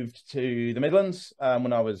was moved to the Midlands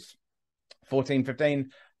when I was 14,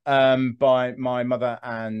 15 by my mother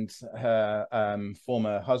and her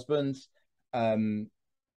former husband.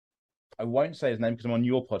 I won't say his name because I'm on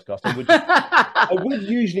your podcast. I would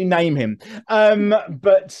usually name him,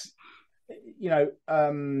 but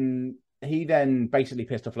he then basically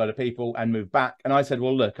pissed off a load of people and moved back. And I said,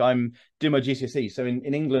 well, look, I'm doing my GCSE. So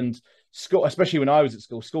in England, school, especially when I was at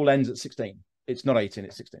school ends at 16. It's not 18,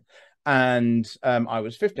 it's 16. And I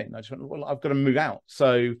was 15. I just went, well, I've got to move out.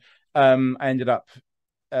 So I ended up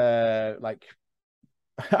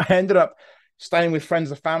staying with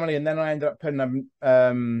friends and family, and then I ended up putting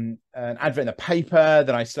an advert in the paper.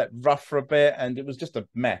 Then I slept rough for a bit, and it was just a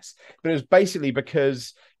mess. But it was basically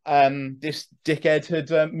because this dickhead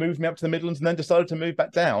had moved me up to the Midlands and then decided to move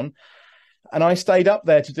back down, and I stayed up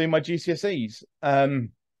there to do my GCSEs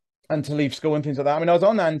and to leave school and things like that. I mean, I was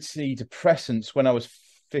on antidepressants when I was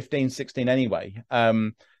 15, 16 anyway,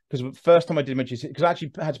 because the first time I did my GCSEs, because I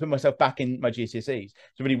actually had to put myself back in my GCSEs.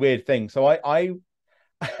 It's a really weird thing. So I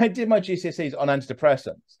I did my GCSEs on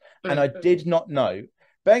antidepressants, and I Mm-hmm. did not know.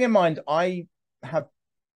 Bearing in mind, I have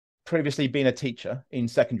previously been a teacher in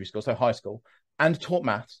secondary school, so high school, and taught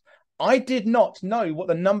maths. I did not know what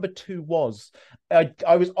the number 2 was.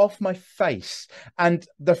 I was off my face. And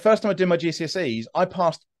the first time I did my GCSEs, I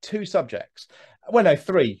passed 2 subjects. Well, no,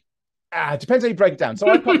 3. Depends how you break it down. So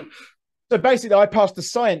basically, I passed the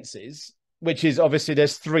sciences, which is obviously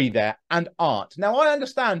there's 3 there, and art. Now, I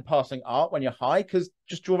understand passing art when you're high because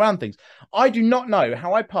just draw around things. I do not know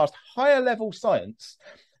how I passed higher level science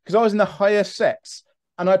because I was in the higher sets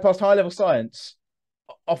and I passed high level science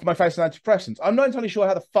off my face and antidepressants. I'm not entirely sure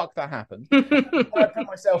how the fuck that happened. I put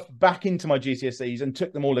myself back into my GCSEs and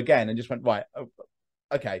took them all again and just went, right,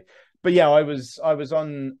 okay. But yeah, I was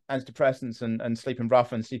on antidepressants and sleeping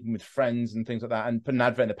rough and sleeping with friends and things like that, and put an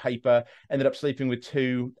advert in the paper. Ended up sleeping with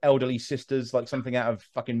 2 elderly sisters, like something out of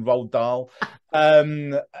fucking Roald Dahl.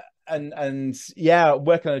 And yeah,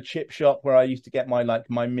 working at a chip shop where I used to get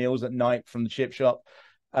my meals at night from the chip shop.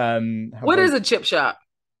 What is a chip shop?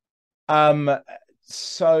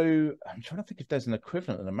 So I'm trying to think if there's an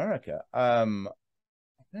equivalent in America. I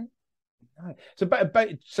don't know.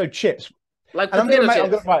 So chips. Like And potato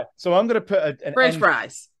chips, I'm gonna put an French end.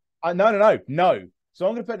 fries. No. So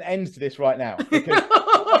I'm gonna put an end to this right now because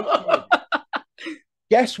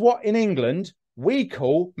guess what? In England, we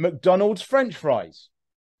call McDonald's French fries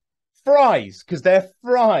fries because they're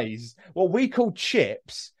fries. What we call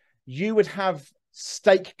chips, you would have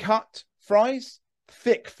steak cut fries,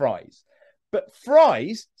 thick fries. But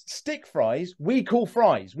fries, stick fries, we call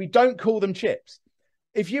fries. We don't call them chips.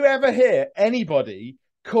 If you ever hear anybody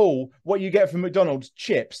call what you get from McDonald's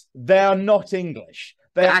chips, they are not English.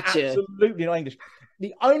 They are absolutely not English.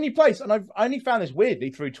 The only place, and I've only found this weirdly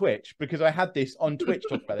through Twitch because I had this on Twitch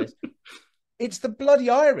talk about this. It's the bloody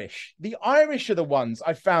Irish. The Irish are the ones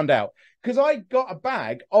I found out because I got a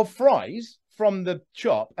bag of fries from the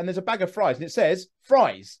shop, and there's a bag of fries, and it says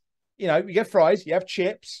fries. You know, you get fries, you have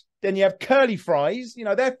chips, then you have curly fries. You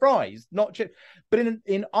know, they're fries, not chips. But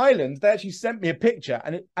in Ireland, they actually sent me a picture,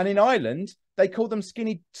 and in Ireland they call them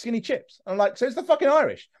skinny chips. I'm like, so it's the fucking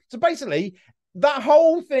Irish. So basically, that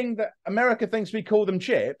whole thing that America thinks we call them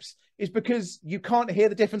chips is because you can't hear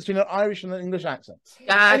the difference between an Irish and an English accent.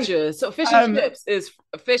 Gotcha. Anyway, so fish and chips is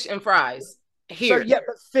fish and fries here. So yeah,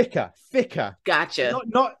 but thicker. Gotcha.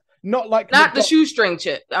 Not like the shoestring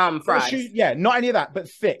chip fries. Not any of that, but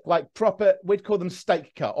thick, like proper. We'd call them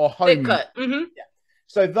steak cut or home thick cut. Mm-hmm. Yeah.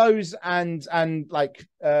 So those and like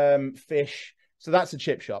fish. So that's a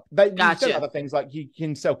chip shop. You sell other things like you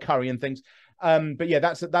can sell curry and things. But yeah,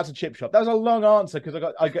 that's a chip shop. That was a long answer because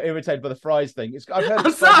I got irritated by the fries thing.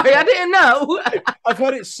 I'm sorry, I didn't know. I've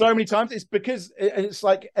heard it so many times. It's because it's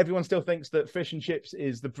like everyone still thinks that fish and chips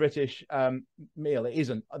is the British meal. It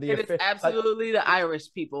isn't. It is absolutely the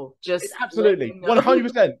Irish people. Just absolutely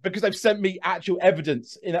 100% because they've sent me actual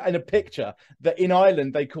evidence in a picture that in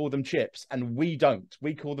Ireland they call them chips and we don't.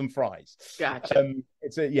 We call them fries. Gotcha.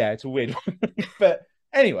 It's a weird one, but.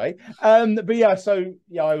 Anyway, but yeah, so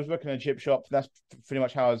yeah, I was working in a chip shop. That's pretty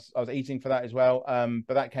much how I was eating for that as well.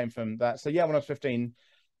 But that came from that. So yeah, when I was 15,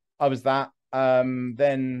 I was that.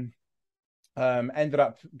 Then ended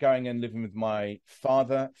up going and living with my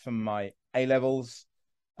father for my A levels,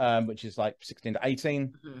 which is like 16 to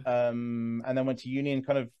 18. Mm-hmm. And then went to uni and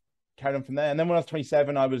kind of carried on from there. And then when I was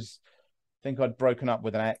 27, I think I'd broken up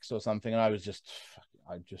with an ex or something, and I just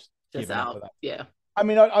given out. Up for that. Yeah. I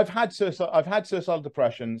mean, I've had suicidal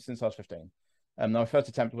depression since I was 15. My first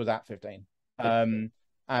attempt was at 15. And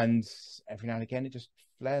every now and again, it just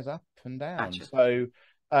flares up and down. Gotcha. So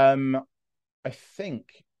I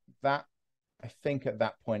think at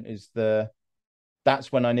that point that's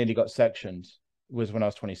when I nearly got sectioned, was when I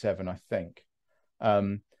was 27, I think.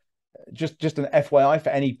 Just an FYI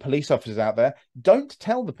for any police officers out there, don't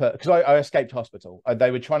tell the person, because I escaped hospital.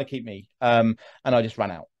 They were trying to keep me, and I just ran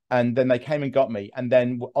out. And then they came and got me. And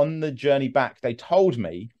then on the journey back, they told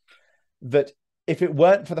me that if it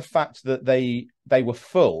weren't for the fact that they were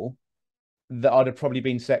full, that I'd have probably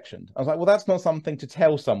been sectioned. I was like, well, that's not something to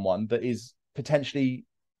tell someone that is potentially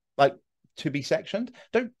like to be sectioned.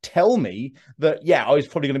 Don't tell me that, yeah, I was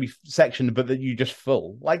probably going to be sectioned, but that you just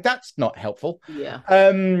full. Like, that's not helpful. Yeah.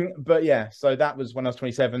 But yeah, so that was when I was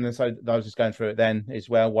 27. And so I was just going through it then as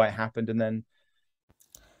well, why it happened. And then.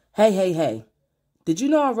 Hey. Did you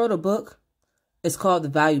know I wrote a book? It's called The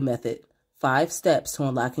Value Method, 5 Steps to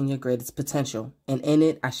Unlocking Your Greatest Potential. And in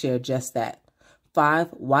it, I share just that. 5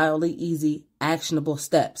 wildly easy, actionable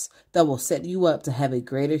steps that will set you up to have a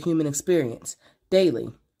greater human experience daily.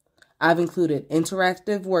 I've included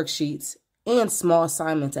interactive worksheets and small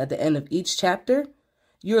assignments at the end of each chapter.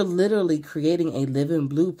 You're literally creating a living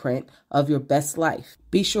blueprint of your best life.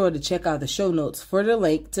 Be sure to check out the show notes for the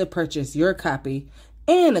link to purchase your copy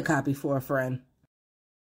and a copy for a friend.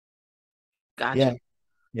 Gotcha.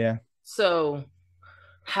 Yeah. So,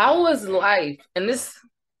 how was life? And this,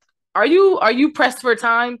 are you pressed for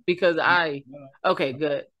time? Because okay,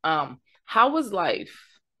 good. How was life?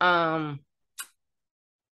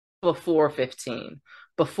 Before 15,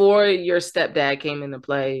 before your stepdad came into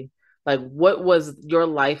play, like what was your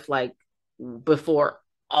life like before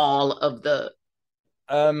all of the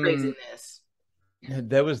craziness?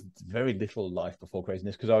 There was very little life before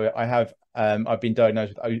craziness because I've been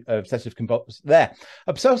diagnosed with obsessive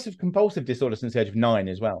compulsive disorder since the age of 9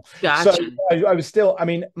 as well. Gotcha. So I was still, I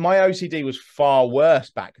mean, my OCD was far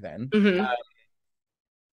worse back then. Mm-hmm.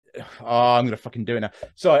 I'm gonna fucking do it now.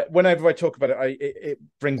 So whenever I talk about it, it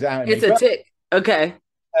brings it out. It's a tick. Okay.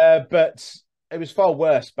 But it was far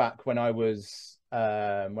worse back when I was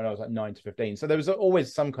like 9 to 15. So there was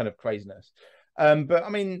always some kind of craziness. But I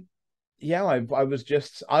mean, yeah, I was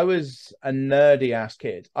a nerdy ass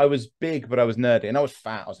kid. I was big, but I was nerdy, and I was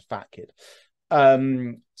fat. I was a fat kid.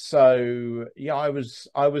 So yeah, I was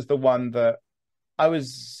the one that I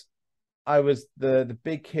was the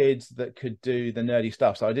big kids that could do the nerdy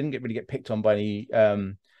stuff. So I didn't really get picked on by any.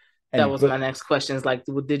 That was my next question. Is like,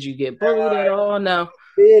 did you get bullied at all? No,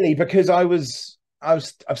 really, because I've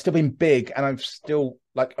still been big, and I've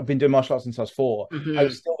been doing martial arts since I was 4. Mm-hmm. I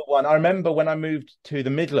was still the one. I remember when I moved to the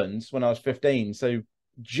Midlands when I was 15. So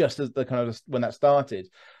just as the kind of when that started,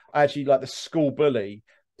 I actually, like, the school bully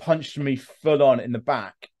punched me full on in the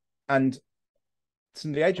back, and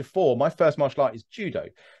from the age of 4, my first martial art is judo.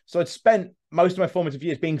 So I'd spent most of my formative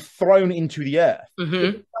years being thrown into the earth.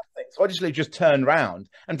 Mm-hmm. So I just turned around,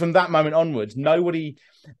 and from that moment onwards,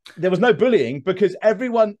 there was no bullying because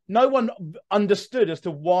no one understood as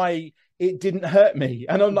to why it didn't hurt me.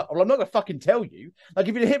 And I'm like, well, I'm not gonna fucking tell you. Like,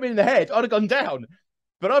 if you'd hit me in the head, I'd have gone down.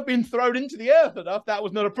 But I've been thrown into the earth enough. That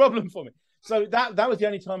was not a problem for me. So that was the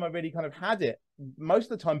only time I really kind of had it. Most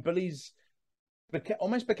of the time, bullies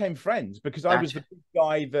almost became friends because I was the big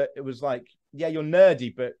guy that it was like, yeah, you're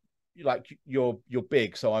nerdy, but like you're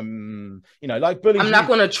big, so I'm, like, bullies. I'm not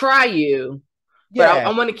going to try you, but I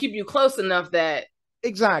want to keep you close enough that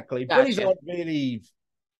exactly. Bullies aren't really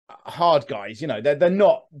hard guys, they're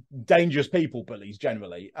not dangerous people. Bullies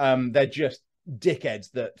generally, they're just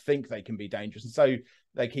dickheads that think they can be dangerous, and so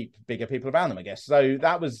they keep bigger people around them, I guess. So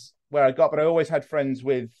that was where I got, but I always had friends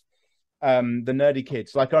with the nerdy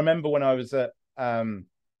kids. Like, I remember when I was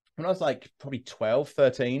like probably 12,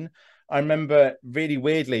 13, I remember really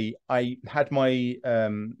weirdly, I had my I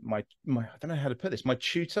don't know how to put this, my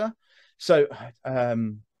tutor. So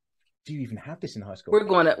do you even have this in high school? We're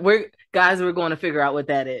going to figure out what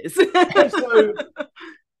that is.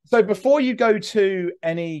 So before you go to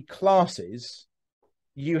any classes,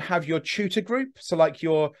 you have your tutor group. So like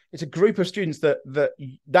it's a group of students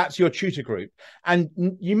that's your tutor group,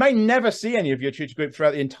 and you may never see any of your tutor group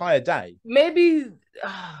throughout the entire day. Maybe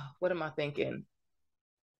what am I thinking?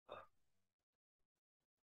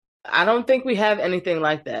 I don't think we have anything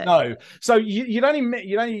like that. No. So you'd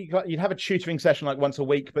have a tutoring session like once a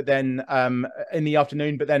week, but then in the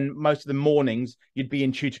afternoon, but then most of the mornings you'd be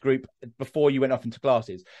in tutor group before you went off into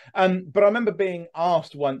classes. But I remember being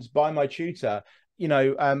asked once by my tutor,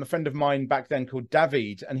 a friend of mine back then called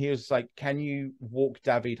David, and he was like, can you walk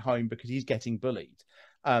David home because he's getting bullied?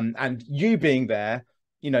 And you being there,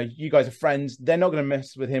 you guys are friends, they're not going to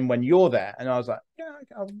mess with him when you're there. And I was like, yeah,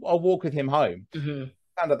 I'll walk with him home. Mm-hmm.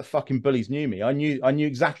 Found out the fucking bullies knew me. I knew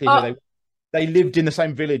exactly who they lived in the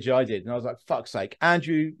same village I did. And I was like, fuck's sake,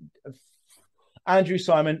 Andrew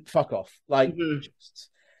Simon, fuck off. Like,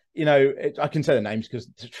 I can say the names because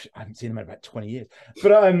I haven't seen them in about 20 years.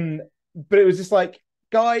 But it was just like,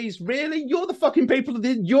 guys, really? You're the fucking people.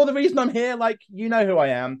 You're the reason I'm here. Like, you know who I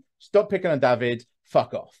am. Stop picking on David.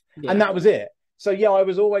 Fuck off. Yeah. And that was it. So yeah, I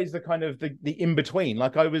was always the kind of the in between.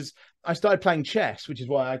 Like, I started playing chess, which is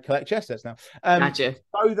why I collect chess sets now. Gotcha.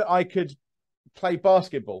 So that I could play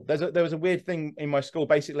basketball. There was a weird thing in my school.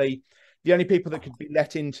 Basically, the only people that could be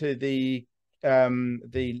let into the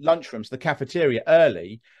lunchrooms, the cafeteria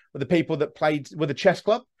early, were the people that played with the chess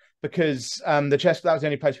club, because the chess club, that was the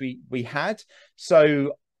only place we had.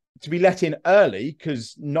 So to be let in early,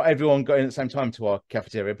 because not everyone got in at the same time to our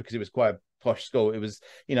cafeteria, because it was quite a posh school. It was,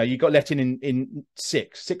 you got let in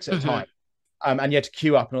six at a time, and you had to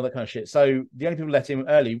queue up and all that kind of shit. So the only people let in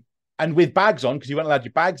early and with bags on, because you weren't allowed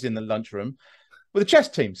your bags in the lunchroom, were the chess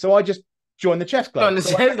team. So I just joined the chess club.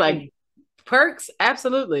 Like perks,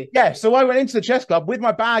 absolutely. Yeah. So I went into the chess club with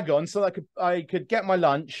my bag on, so I could get my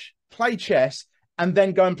lunch, play chess, and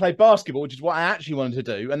then go and play basketball, which is what I actually wanted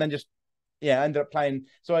to do, and then just I ended up playing.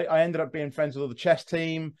 So I ended up being friends with all the chess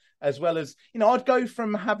team, as well as, I'd go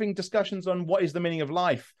from having discussions on what is the meaning of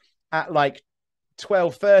life at like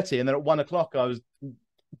 12:30, and then at 1 o'clock I was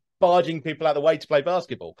barging people out of the way to play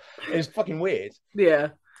basketball. It was fucking weird. Yeah.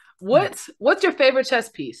 What's your favorite chess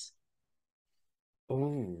piece?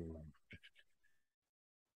 Oh,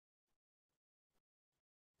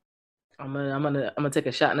 I'm gonna take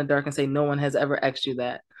a shot in the dark and say no one has ever asked you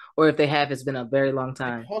that, or if they have, it's been a very long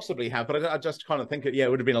time. I possibly have, but I just kind of think it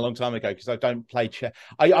would have been a long time ago because I don't play chess.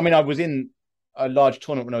 I mean, I was in a large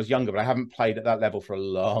tournament when I was younger, but I haven't played at that level for a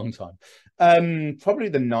long time. Probably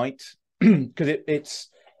the knight, because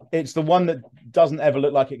it's the one that doesn't ever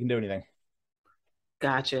look like it can do anything.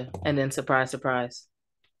 Gotcha. And then surprise, surprise.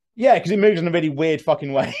 Yeah, because it moves in a really weird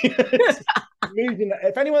fucking way.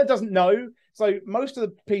 If anyone that doesn't know, so most of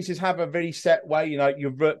the pieces have a very set way.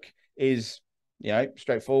 Your rook is,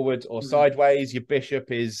 straightforward or sideways. Your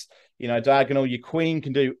bishop is, diagonal. Your queen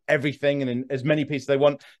can do everything and in as many pieces they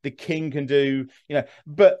want. The king can do,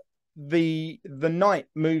 but the knight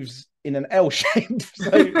moves in an L shape. So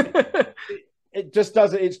it just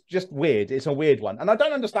does it. It's just weird. It's a weird one, and I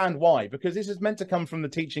don't understand why, because this is meant to come from the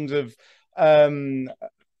teachings of art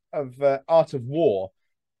of war,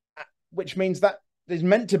 which means that is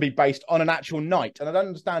meant to be based on an actual knight, and I don't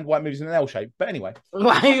understand why it moves in an L shape. But anyway,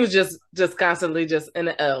 why he was just constantly just in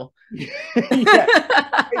an L. Yeah,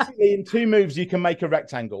 basically in 2 moves you can make a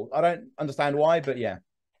rectangle. I don't understand why, but yeah.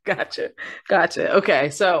 Gotcha.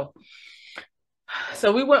 Okay, so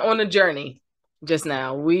we went on a journey just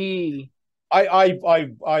now.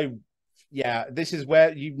 Yeah, this is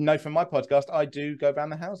where from my podcast I do go around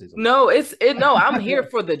the houses. No, I'm here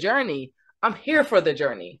for the journey. I'm here for the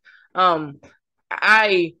journey.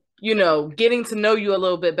 I, getting to know you a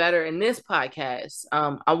little bit better in this podcast,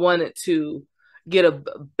 I wanted to get a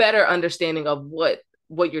better understanding of what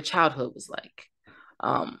your childhood was like.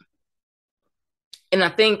 And I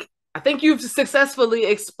think you've successfully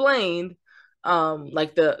explained,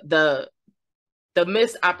 like the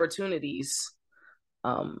missed opportunities,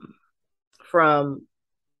 from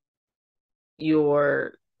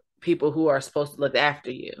your people who are supposed to look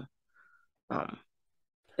after you.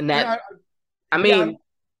 And that,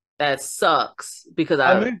 that sucks because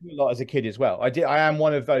I moved a lot as a kid as well. I am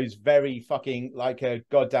one of those very fucking like a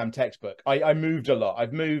goddamn textbook. I moved a lot.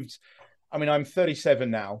 I'm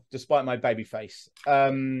 37 now, despite my baby face.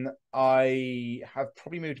 I have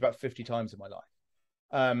probably moved about 50 times in my life.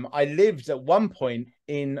 I lived at one point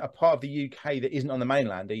in a part of the UK that isn't on the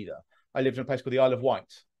mainland either. I lived in a place called the Isle of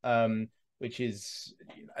Wight, which is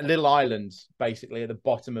a little island basically at the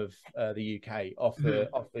bottom of the UK off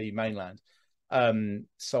the mainland.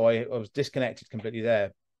 So I was disconnected completely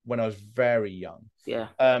there when I was very young. Yeah.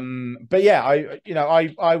 But yeah,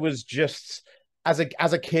 I was just as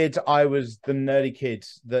a kid, I was the nerdy kid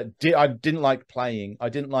that I didn't like playing. I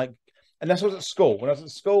didn't like, unless I was at school. When I was at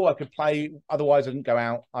school, I could play. Otherwise, I didn't go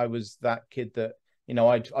out. I was that kid that,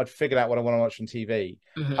 I'd figured out what I want to watch on TV.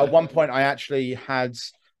 At one point, I actually had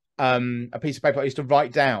a piece of paper I used to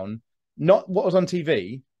write down, not what was on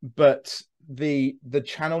TV, but the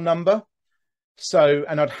channel number. So,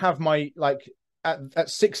 and I'd have my, like, at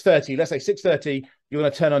 6:30, let's say 6:30, you're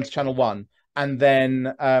going to turn on to channel 1. And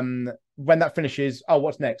then when that finishes,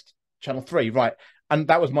 what's next? Channel 3, right. And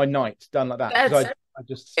that was my night, done like that.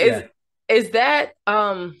 Is that,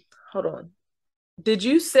 hold on. Did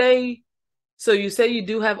you say, so you say you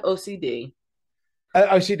do have OCD?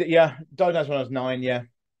 OCD, yeah. Diagnosed when I was 9, yeah.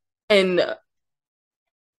 And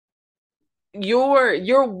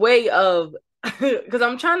your way of, because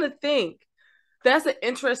I'm trying to think, that's an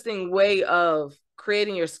interesting way of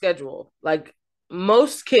creating your schedule. Like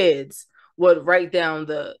most kids would write down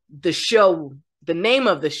the show, the name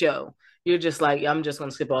of the show. You're just like, I'm just going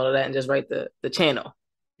to skip all of that and just write the channel.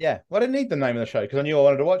 Yeah, well, I didn't need the name of the show because I knew I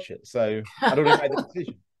wanted to watch it. So I'd already made the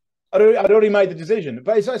decision. I'd already made the decision.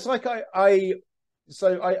 But it's like I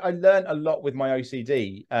learned a lot with my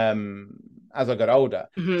OCD as I got older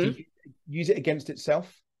to use it against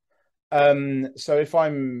itself. So if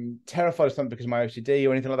I'm terrified of something because of my OCD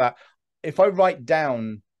or anything like that, if I write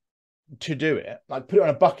down to do it, like put it on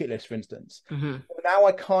a bucket list, for instance, now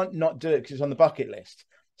I can't not do it because it's on the bucket list.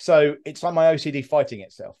 So it's like my OCD fighting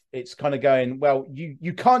itself. It's kind of going, well,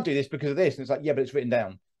 you can't do this because of this. And it's like, yeah, but it's written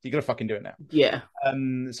down. You got to fucking do it now. Yeah.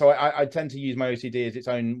 So I tend to use my OCD as its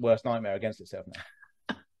own worst nightmare against itself now.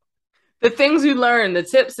 The things you learn, the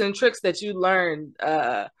tips and tricks that you learned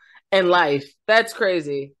in life, that's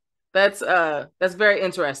crazy. That's very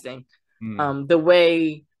interesting.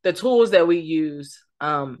 The tools that we use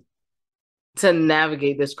to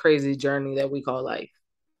navigate this crazy journey that we call life.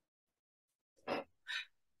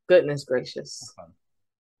 Goodness gracious.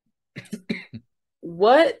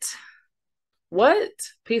 What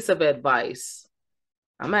piece of advice,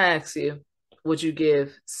 I'm gonna ask you, would you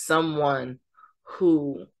give someone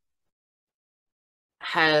who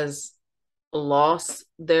has lost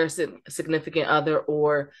their significant other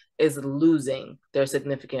or is losing their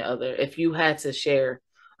significant other? If you had to share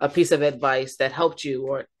a piece of advice that helped you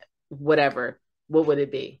or whatever, what would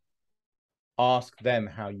it be? Ask them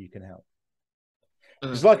how you can help.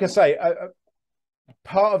 Because like I say,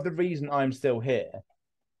 part of the reason I'm still here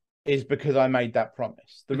is because I made that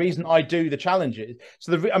promise. The reason I do the challenges,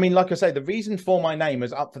 like I say, the reason for my name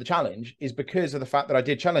is Up for the Challenge is because of the fact that I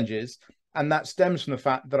did challenges, and that stems from the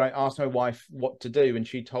fact that I asked my wife what to do, and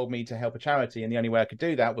she told me to help a charity, and the only way I could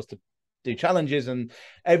do that was to do challenges, and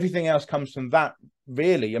everything else comes from that.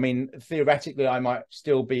 Really, I mean, theoretically, I might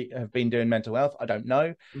still have been doing mental health. I don't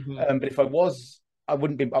know, but if I was, I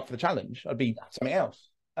wouldn't be up for the challenge. I'd be something else.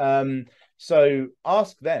 So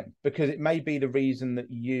ask them, because it may be the reason that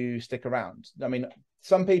you stick around. I mean,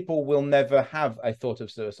 some people will never have a thought of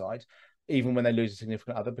suicide, even when they lose a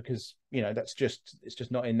significant other, because, you know, it's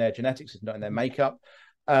just not in their genetics. It's not in their makeup.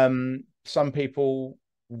 Some people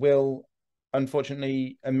will,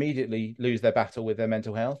 unfortunately, immediately lose their battle with their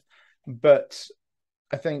mental health. But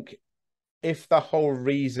I think if the whole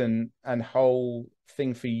reason and whole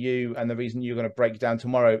thing for you and the reason you're going to break down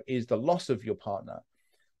tomorrow is the loss of your partner,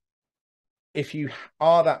 if you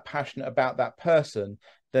are that passionate about that person,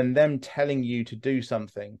 then them telling you to do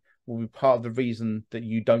something will be part of the reason that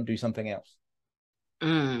you don't do something else.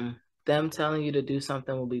 Them telling you to do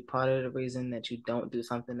something will be part of the reason that you don't do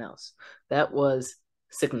something else. That was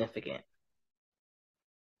significant.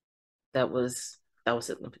 That was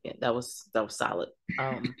significant. That was solid.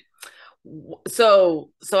 So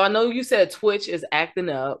I know you said Twitch is acting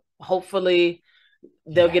up. Hopefully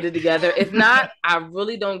they'll get it together. If not, I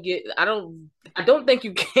really don't get. I don't think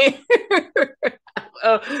you can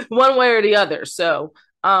one way or the other. So,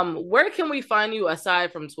 where can we find you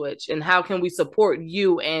aside from Twitch, and how can we support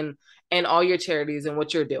you and all your charities and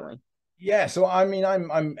what you're doing? Yeah, so I mean,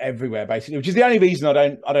 I'm everywhere basically, which is the only reason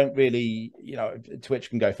I don't really, you know,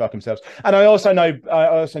 Twitch can go fuck themselves. And I also know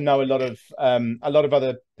a lot of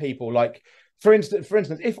other people. Like for instance,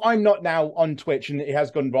 if I'm not now on Twitch and it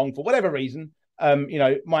has gone wrong for whatever reason, you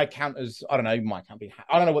know, my account is, I don't know, I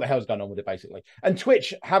don't know what the hell's going on with it basically. And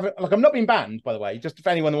Twitch haven't, like, I'm not being banned, by the way, just if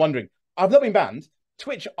anyone wondering, I've not been banned.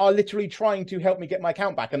 Twitch are literally trying to help me get my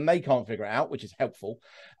account back, and they can't figure it out, which is helpful.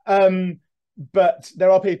 But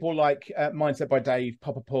there are people like Mindset by Dave,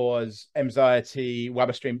 Papa Paws, Anxiety,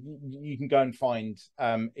 Wabberstream. You can go and find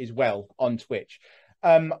as well on Twitch.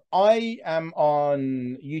 I am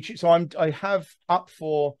on YouTube, so I have Up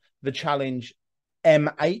for the Challenge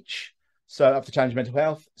MH, so Up for the Challenge Mental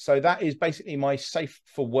Health. So that is basically my safe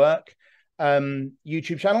for work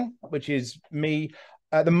YouTube channel, which is me.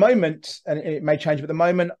 At the moment, and it may change, but at the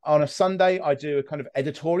moment on a Sunday, I do a kind of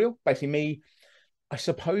editorial, basically me, I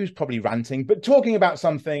suppose, probably ranting, but talking about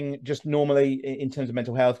something just normally in terms of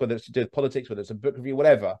mental health, whether it's to do with politics, whether it's a book review,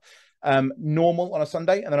 whatever, normal on a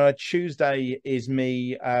Sunday. And then on a Tuesday is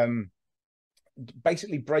me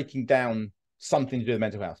basically breaking down something to do with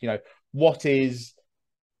mental health. You know, what is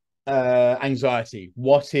anxiety?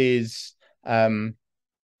 What is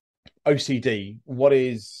OCD? What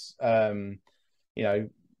is, you know,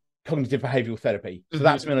 cognitive behavioral therapy. So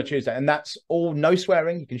that's me on a Tuesday, and that's all no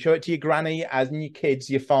swearing. You can show it to your granny, as in your kids,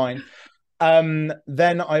 you're fine.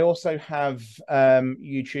 Then I also have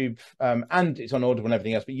YouTube, and it's on Audible and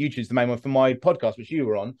everything else, but YouTube's the main one for my podcast, which you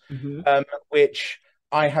were on, which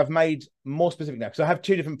I have made more specific now, because I have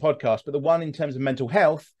two different podcasts, but the one in terms of mental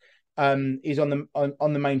health is on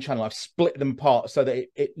the main channel. I've split them apart so that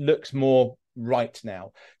it looks more right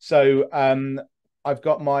now. So I've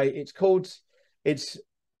got it's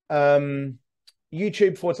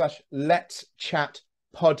YouTube/Let's Chat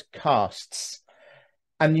Podcasts.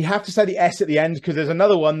 And you have to say the S at the end, because there's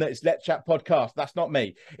another one that's Let's Chat Podcast. That's not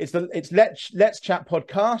me. It's Let's Chat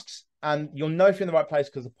Podcasts. And you'll know if you're in the right place,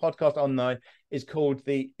 because the podcast on there is called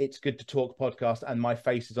the It's Good to Talk podcast, and my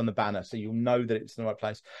face is on the banner, so you'll know that it's in the right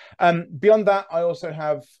place. Beyond that, I also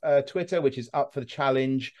have Twitter, which is Up for the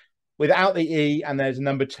Challenge without the E, and there's a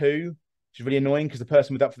number 2, which is really annoying because the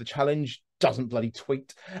person with Up for the Challenge doesn't bloody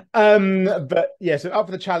tweet. But yeah, so Up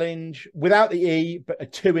for the Challenge without the E, but a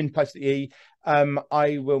 2 in place of the E.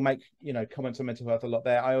 I will make, you know, comments on mental health a lot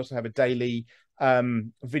there. I also have a daily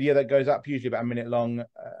video that goes up, usually about a minute long.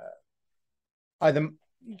 Either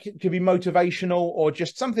could be motivational or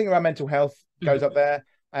just something around mental health goes up there.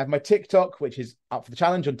 I have my TikTok, which is Up for the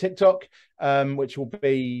Challenge on TikTok, which will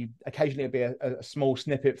be occasionally a small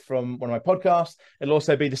snippet from one of my podcasts. It'll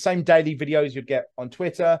also be the same daily videos you'd get on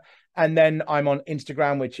Twitter. And then I'm on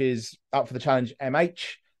Instagram, which is Up for the Challenge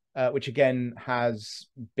MH, which again has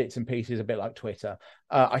bits and pieces a bit like Twitter.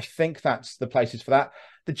 I think that's the places for that.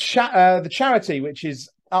 The charity, which is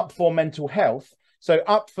Up for Mental Health. So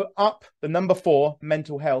up the number 4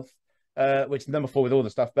 mental health, which is number 4 with all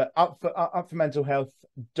the stuff, but up for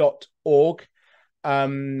mentalhealth.org.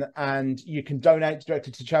 And you can donate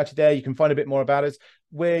directly to charity there. You can find a bit more about us.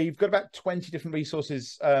 We've got about 20 different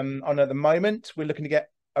resources on at the moment. We're looking to get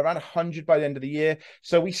around 100 by the end of the year.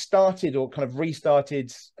 So we started or kind of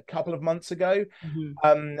restarted a couple of months ago.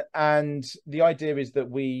 And the idea is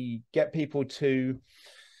that we get people to...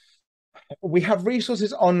 We have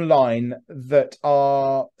resources online that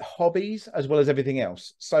are hobbies as well as everything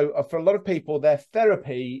else. So for a lot of people, their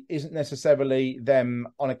therapy isn't necessarily them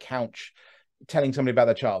on a couch telling somebody about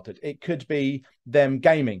their childhood. It could be them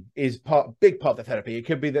gaming is big part of their therapy. It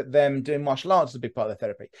could be that them doing martial arts is a big part of their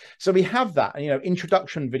therapy. So we have that,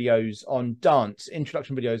 introduction videos on dance,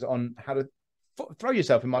 introduction videos on how to throw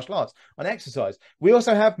yourself in martial arts, on exercise. We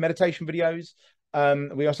also have meditation videos.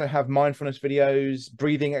 We also have mindfulness videos,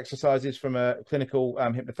 breathing exercises from a clinical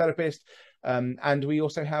hypnotherapist. And we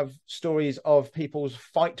also have stories of people's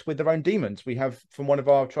fight with their own demons. We have from one of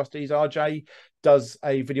our trustees, RJ, does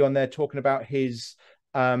a video on there talking about his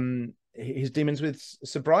demons with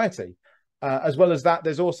sobriety. As well as that,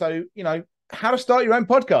 there's also, how to start your own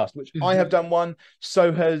podcast, which I have done one.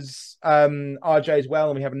 So has RJ as well.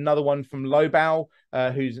 And we have another one from Lobao,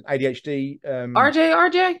 who's an ADHD.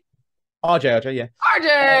 RJ? RJ, yeah.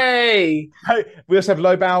 RJ! We also have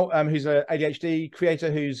Lobao, who's an ADHD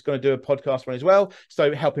creator who's going to do a podcast one as well.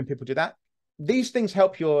 So helping people do that. These things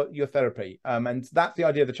help your therapy. And that's the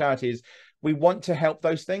idea of the charity is we want to help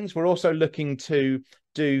those things. We're also looking to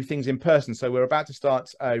do things in person. So we're about to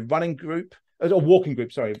start a walking group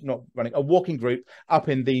up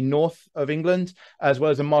in the north of England, as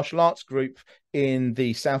well as a martial arts group in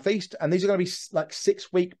the southeast. And these are going to be like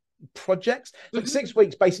 6-week projects. So 6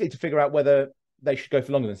 weeks basically to figure out whether they should go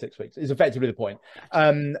for longer than 6 weeks is effectively the point.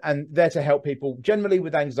 And they're to help people generally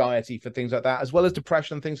with anxiety for things like that, as well as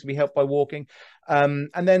depression. Things can be helped by walking.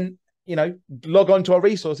 And then log on to our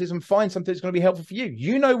resources and find something that's going to be helpful for you.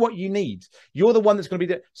 You know what you need. You're the one that's going to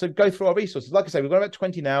be there. So go through our resources. Like I say, we've got about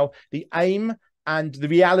 20 now. The aim and the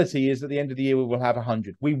reality is at the end of the year, we will have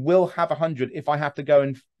 100. We will have 100 if I have to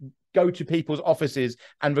go to people's offices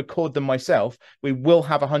and record them myself. We will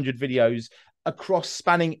have 100 videos across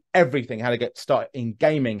spanning everything: how to get started in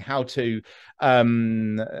gaming, how to how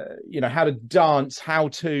to dance, how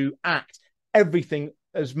to act, everything.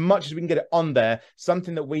 As much as we can get it on there,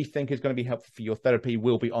 something that we think is going to be helpful for your therapy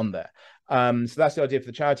will be on there. So that's the idea for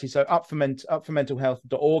the charity. So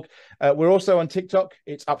upformentalhealth.org. We're also on TikTok.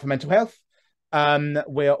 It's Up for Mental Health.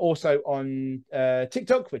 We're also on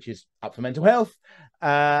TikTok, which is Up for Mental Health.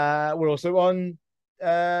 We're also on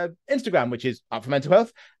Instagram, which is Up for Mental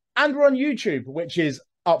Health. And we're on YouTube, which is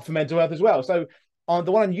Up for Mental Health as well. So on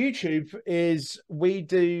the one on YouTube is we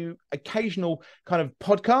do occasional kind of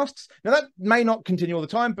podcasts. Now that may not continue all the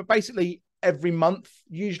time, but basically every month,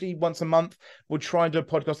 usually once a month, we'll try and do a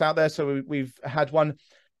podcast out there. So we've had one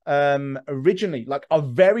originally, like our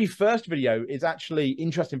very first video is actually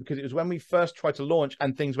interesting because it was when we first tried to launch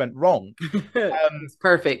and things went wrong. It's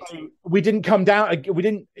perfect. So we didn't come down, we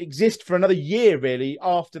didn't exist for another year really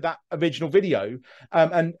after that original video.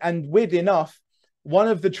 And weirdly enough, one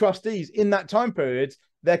of the trustees in that time period,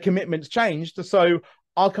 their commitments changed. So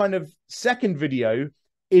our kind of second video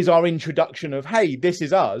is our introduction of, hey, this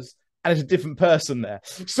is us, and it's a different person there.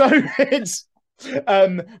 So it's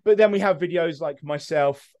but then we have videos like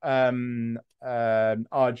myself, RJ,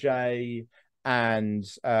 and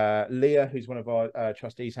Leah, who's one of our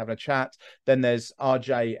trustees, having a chat. Then there's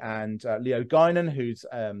RJ and Leo Guinan,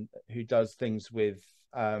 who does things with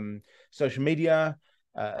social media.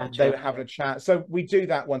 They were having a chat. So we do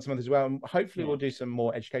that once a month as well. And hopefully we'll do some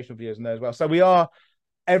more educational videos in there as well. So we are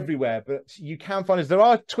everywhere, but you can find us. There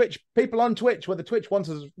are people on Twitch, whether Twitch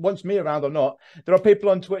wants me around or not. There are people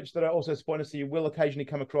on Twitch that are also supporting us. So you will occasionally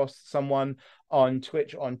come across someone on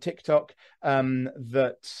Twitch, on TikTok,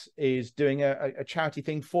 that is doing a charity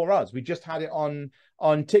thing for us. We just had it on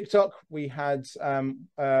TikTok. We had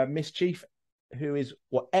Mischief, who is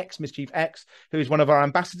Mischief X, who is one of our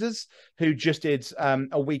ambassadors, who just did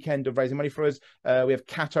a weekend of raising money for us. We have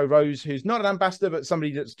Cato Rose, who's not an ambassador, but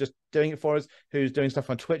somebody that's just doing it for us, who's doing stuff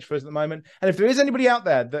on Twitch for us at the moment. And if there is anybody out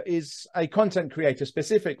there that is a content creator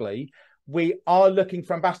specifically, we are looking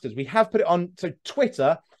for ambassadors. We have put it on to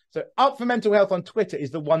Twitter. So Up for Mental Health on Twitter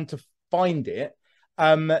is the one to find it.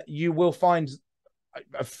 You will find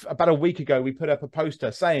about a week ago, we put up a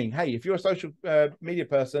poster saying, hey, if you're a social media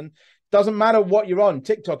person, doesn't matter what you're on,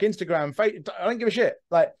 TikTok, Instagram, Facebook, I don't give a shit.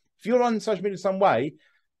 Like, if you're on social media some way,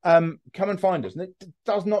 come and find us. And it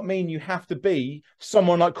does not mean you have to be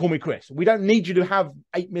someone like Call Me Chris. We don't need you to have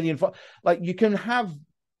 8 million. Like, you can have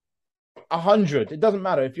 100. It doesn't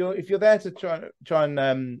matter if you're there to try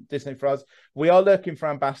and do something for us. We are looking for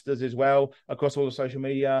ambassadors as well across all the social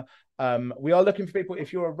media. We are looking for people.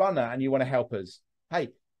 If you're a runner and you want to help us, hey,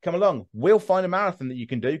 come along. We'll find a marathon that you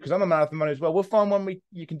can do, because I'm a marathon runner as well. We'll find one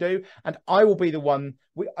you can do, and I will be the one.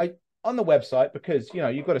 On the website, because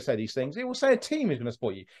you've got to say these things. It will say a team is going to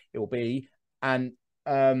support you. It will be a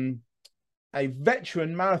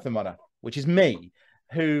veteran marathon runner, which is me,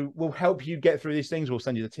 who will help you get through these things. We'll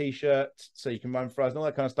send you the t-shirt so you can run for us and all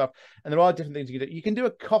that kind of stuff. And there are different things you can do. You can do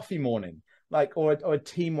a coffee morning, like, or a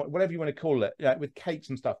team, whatever you want to call it, with cakes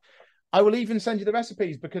and stuff. I will even send you the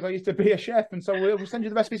recipes, because I used to be a chef. And so we'll send you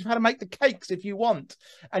the recipes of how to make the cakes if you want.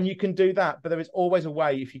 And you can do that. But there is always a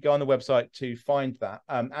way, if you go on the website, to find that.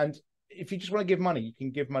 And if you just want to give money, you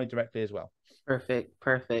can give money directly as well.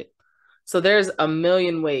 Perfect. So there's a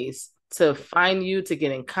million ways to find you, to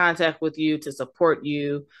get in contact with you, to support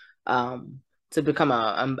you, to become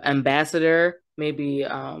an ambassador, maybe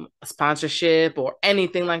a sponsorship or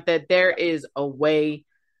anything like that. There is a way.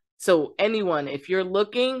 So anyone, if you're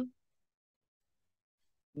looking,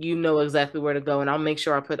 you know exactly where to go. And I'll make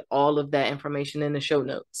sure I put all of that information in the show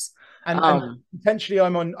notes. And potentially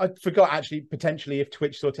I forgot, actually, potentially, if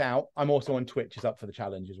Twitch sort it out, I'm also on Twitch is Up for the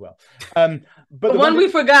Challenge as well. But the one we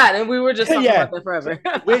forgot, and we were just talking about that forever.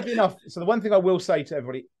 Weirdly enough, so the one thing I will say to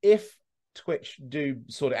everybody, if Twitch do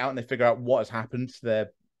sort it out and they figure out what has happened to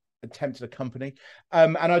their attempt at a company,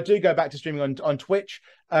 and I do go back to streaming on Twitch,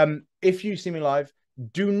 if you see me live,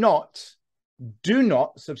 do not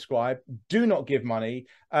subscribe, do not give money.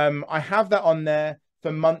 I have that on there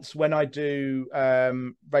for months when I do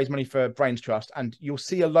raise money for Brains Trust, and you'll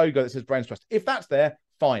see a logo that says Brains Trust. If that's there,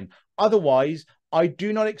 fine. Otherwise, I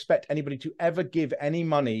do not expect anybody to ever give any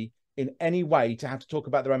money in any way to have to talk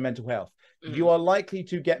about their own mental health. You are likely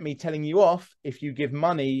to get me telling you off if you give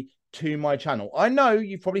money to my channel. I know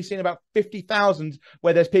you've probably seen about 50,000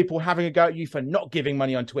 where there's people having a go at you for not giving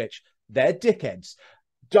money on Twitch. They're dickheads.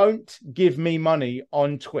 Don't give me money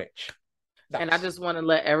on Twitch. And I just want to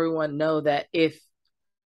let everyone know that if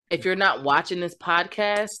you're not watching this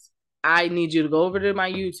podcast, I need you to go over to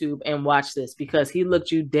my YouTube and watch this, because he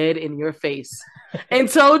looked you dead in your face and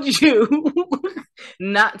told you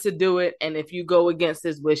not to do it. And if you go against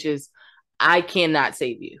his wishes, I cannot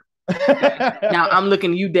save you. Now I'm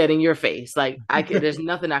looking you dead in your face. Like, there's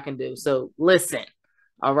nothing I can do. So listen.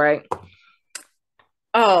 All right.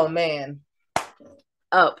 Oh man.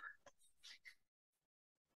 Up.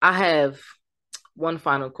 I have one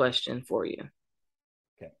final question for you.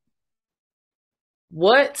 Okay.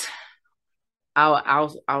 What?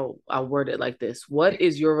 I'll word it like this. What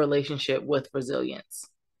is your relationship with resilience?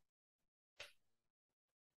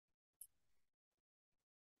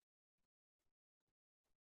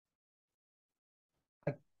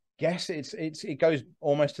 I guess it goes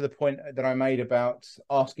almost to the point that I made about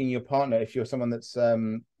asking your partner, if you're someone that's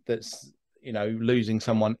losing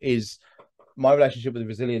someone, is my relationship with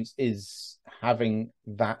resilience is having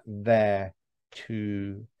that there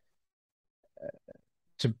to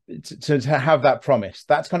have that promise.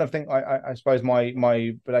 That's kind of thing. I suppose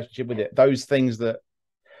my relationship with it, those things that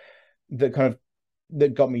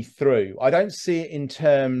got me through. I don't see it in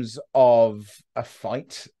terms of a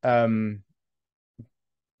fight,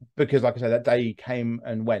 because, like I said, that day came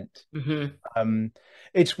and went. Mm-hmm.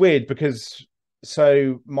 It's weird because,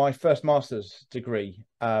 so my first master's degree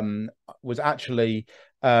was actually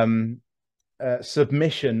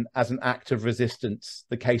submission as an act of resistance,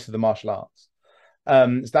 the case of the martial arts.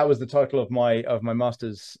 So that was the title of my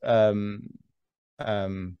master's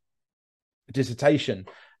dissertation,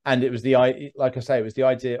 and it was like I say, it was the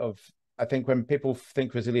idea of, I think when people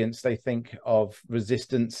think resilience, they think of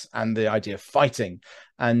resistance and the idea of fighting,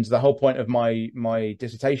 and the whole point of my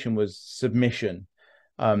dissertation was submission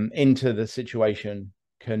into the situation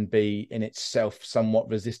can be in itself somewhat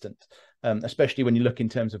resistant, especially when you look in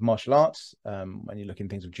terms of martial arts, when you look in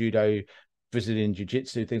things of judo, Brazilian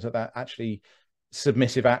jiu-jitsu, things like that. Actually,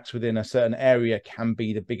 submissive acts within a certain area can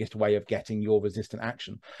be the biggest way of getting your resistant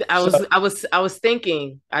action. I was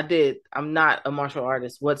thinking, I'm not a martial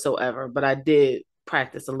artist whatsoever, but I did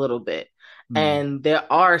practice a little bit. And there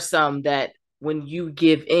are some that when you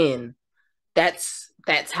give in, that's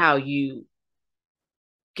how you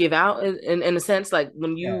give out in a sense. Like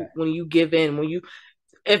when you give in,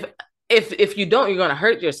 if you don't, you're gonna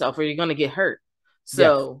hurt yourself or you're gonna get hurt.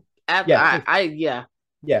 So fighting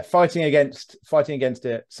against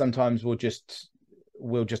it sometimes will just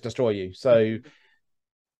destroy you. So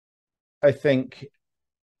I think,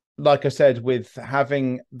 like I said, with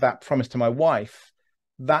having that promise to my wife,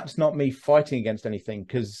 that's not me fighting against anything,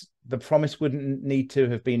 because the promise wouldn't need to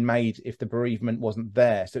have been made if the bereavement wasn't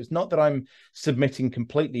there. So it's not that I'm submitting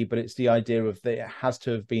completely, but it's the idea of that it has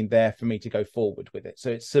to have been there for me to go forward with it.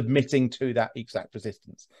 So it's submitting to that exact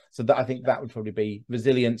resistance. So that, I think that would probably be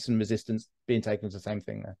resilience and resistance being taken as the same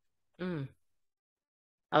thing there.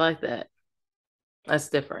 I like that. That's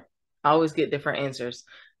different. I always get different answers.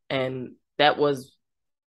 And that was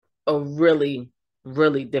a really,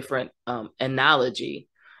 really different analogy,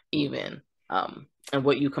 even. And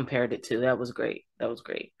what you compared it to. That was great.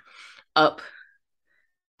 Up,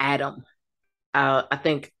 Adam. I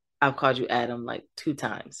think I've called you Adam like 2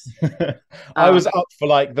 times. I was up for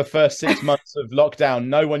like the first 6 months of lockdown.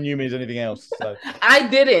 No one knew me as anything else. So I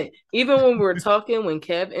didn't. Even when we were talking, when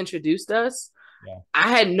Kev introduced us, I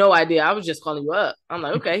had no idea. I was just calling you Up. I'm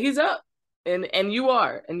like, okay, he's up. And you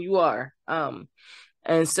are.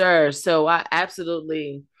 And sir, so I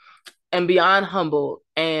absolutely am beyond humbled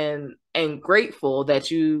and grateful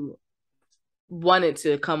that you wanted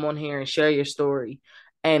to come on here and share your story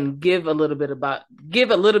and give a little bit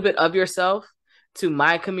of yourself to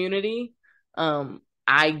my community.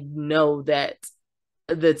 I know that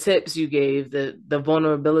the tips you gave, the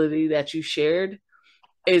vulnerability that you shared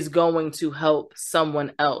is going to help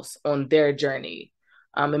someone else on their journey.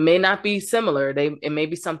 It may not be similar. It may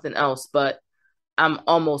be something else, but I'm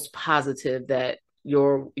almost positive that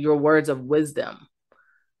your words of wisdom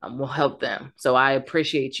will help them. So I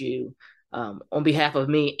appreciate you on behalf of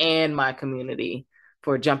me and my community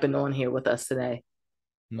for jumping on here with us today.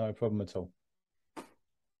 No problem at all.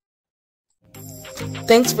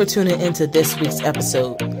 Thanks for tuning into this week's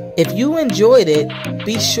episode. If you enjoyed it,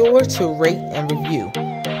 be sure to rate and review.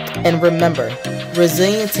 And remember,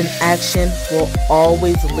 resilience in action will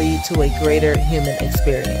always lead to a greater human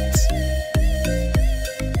experience.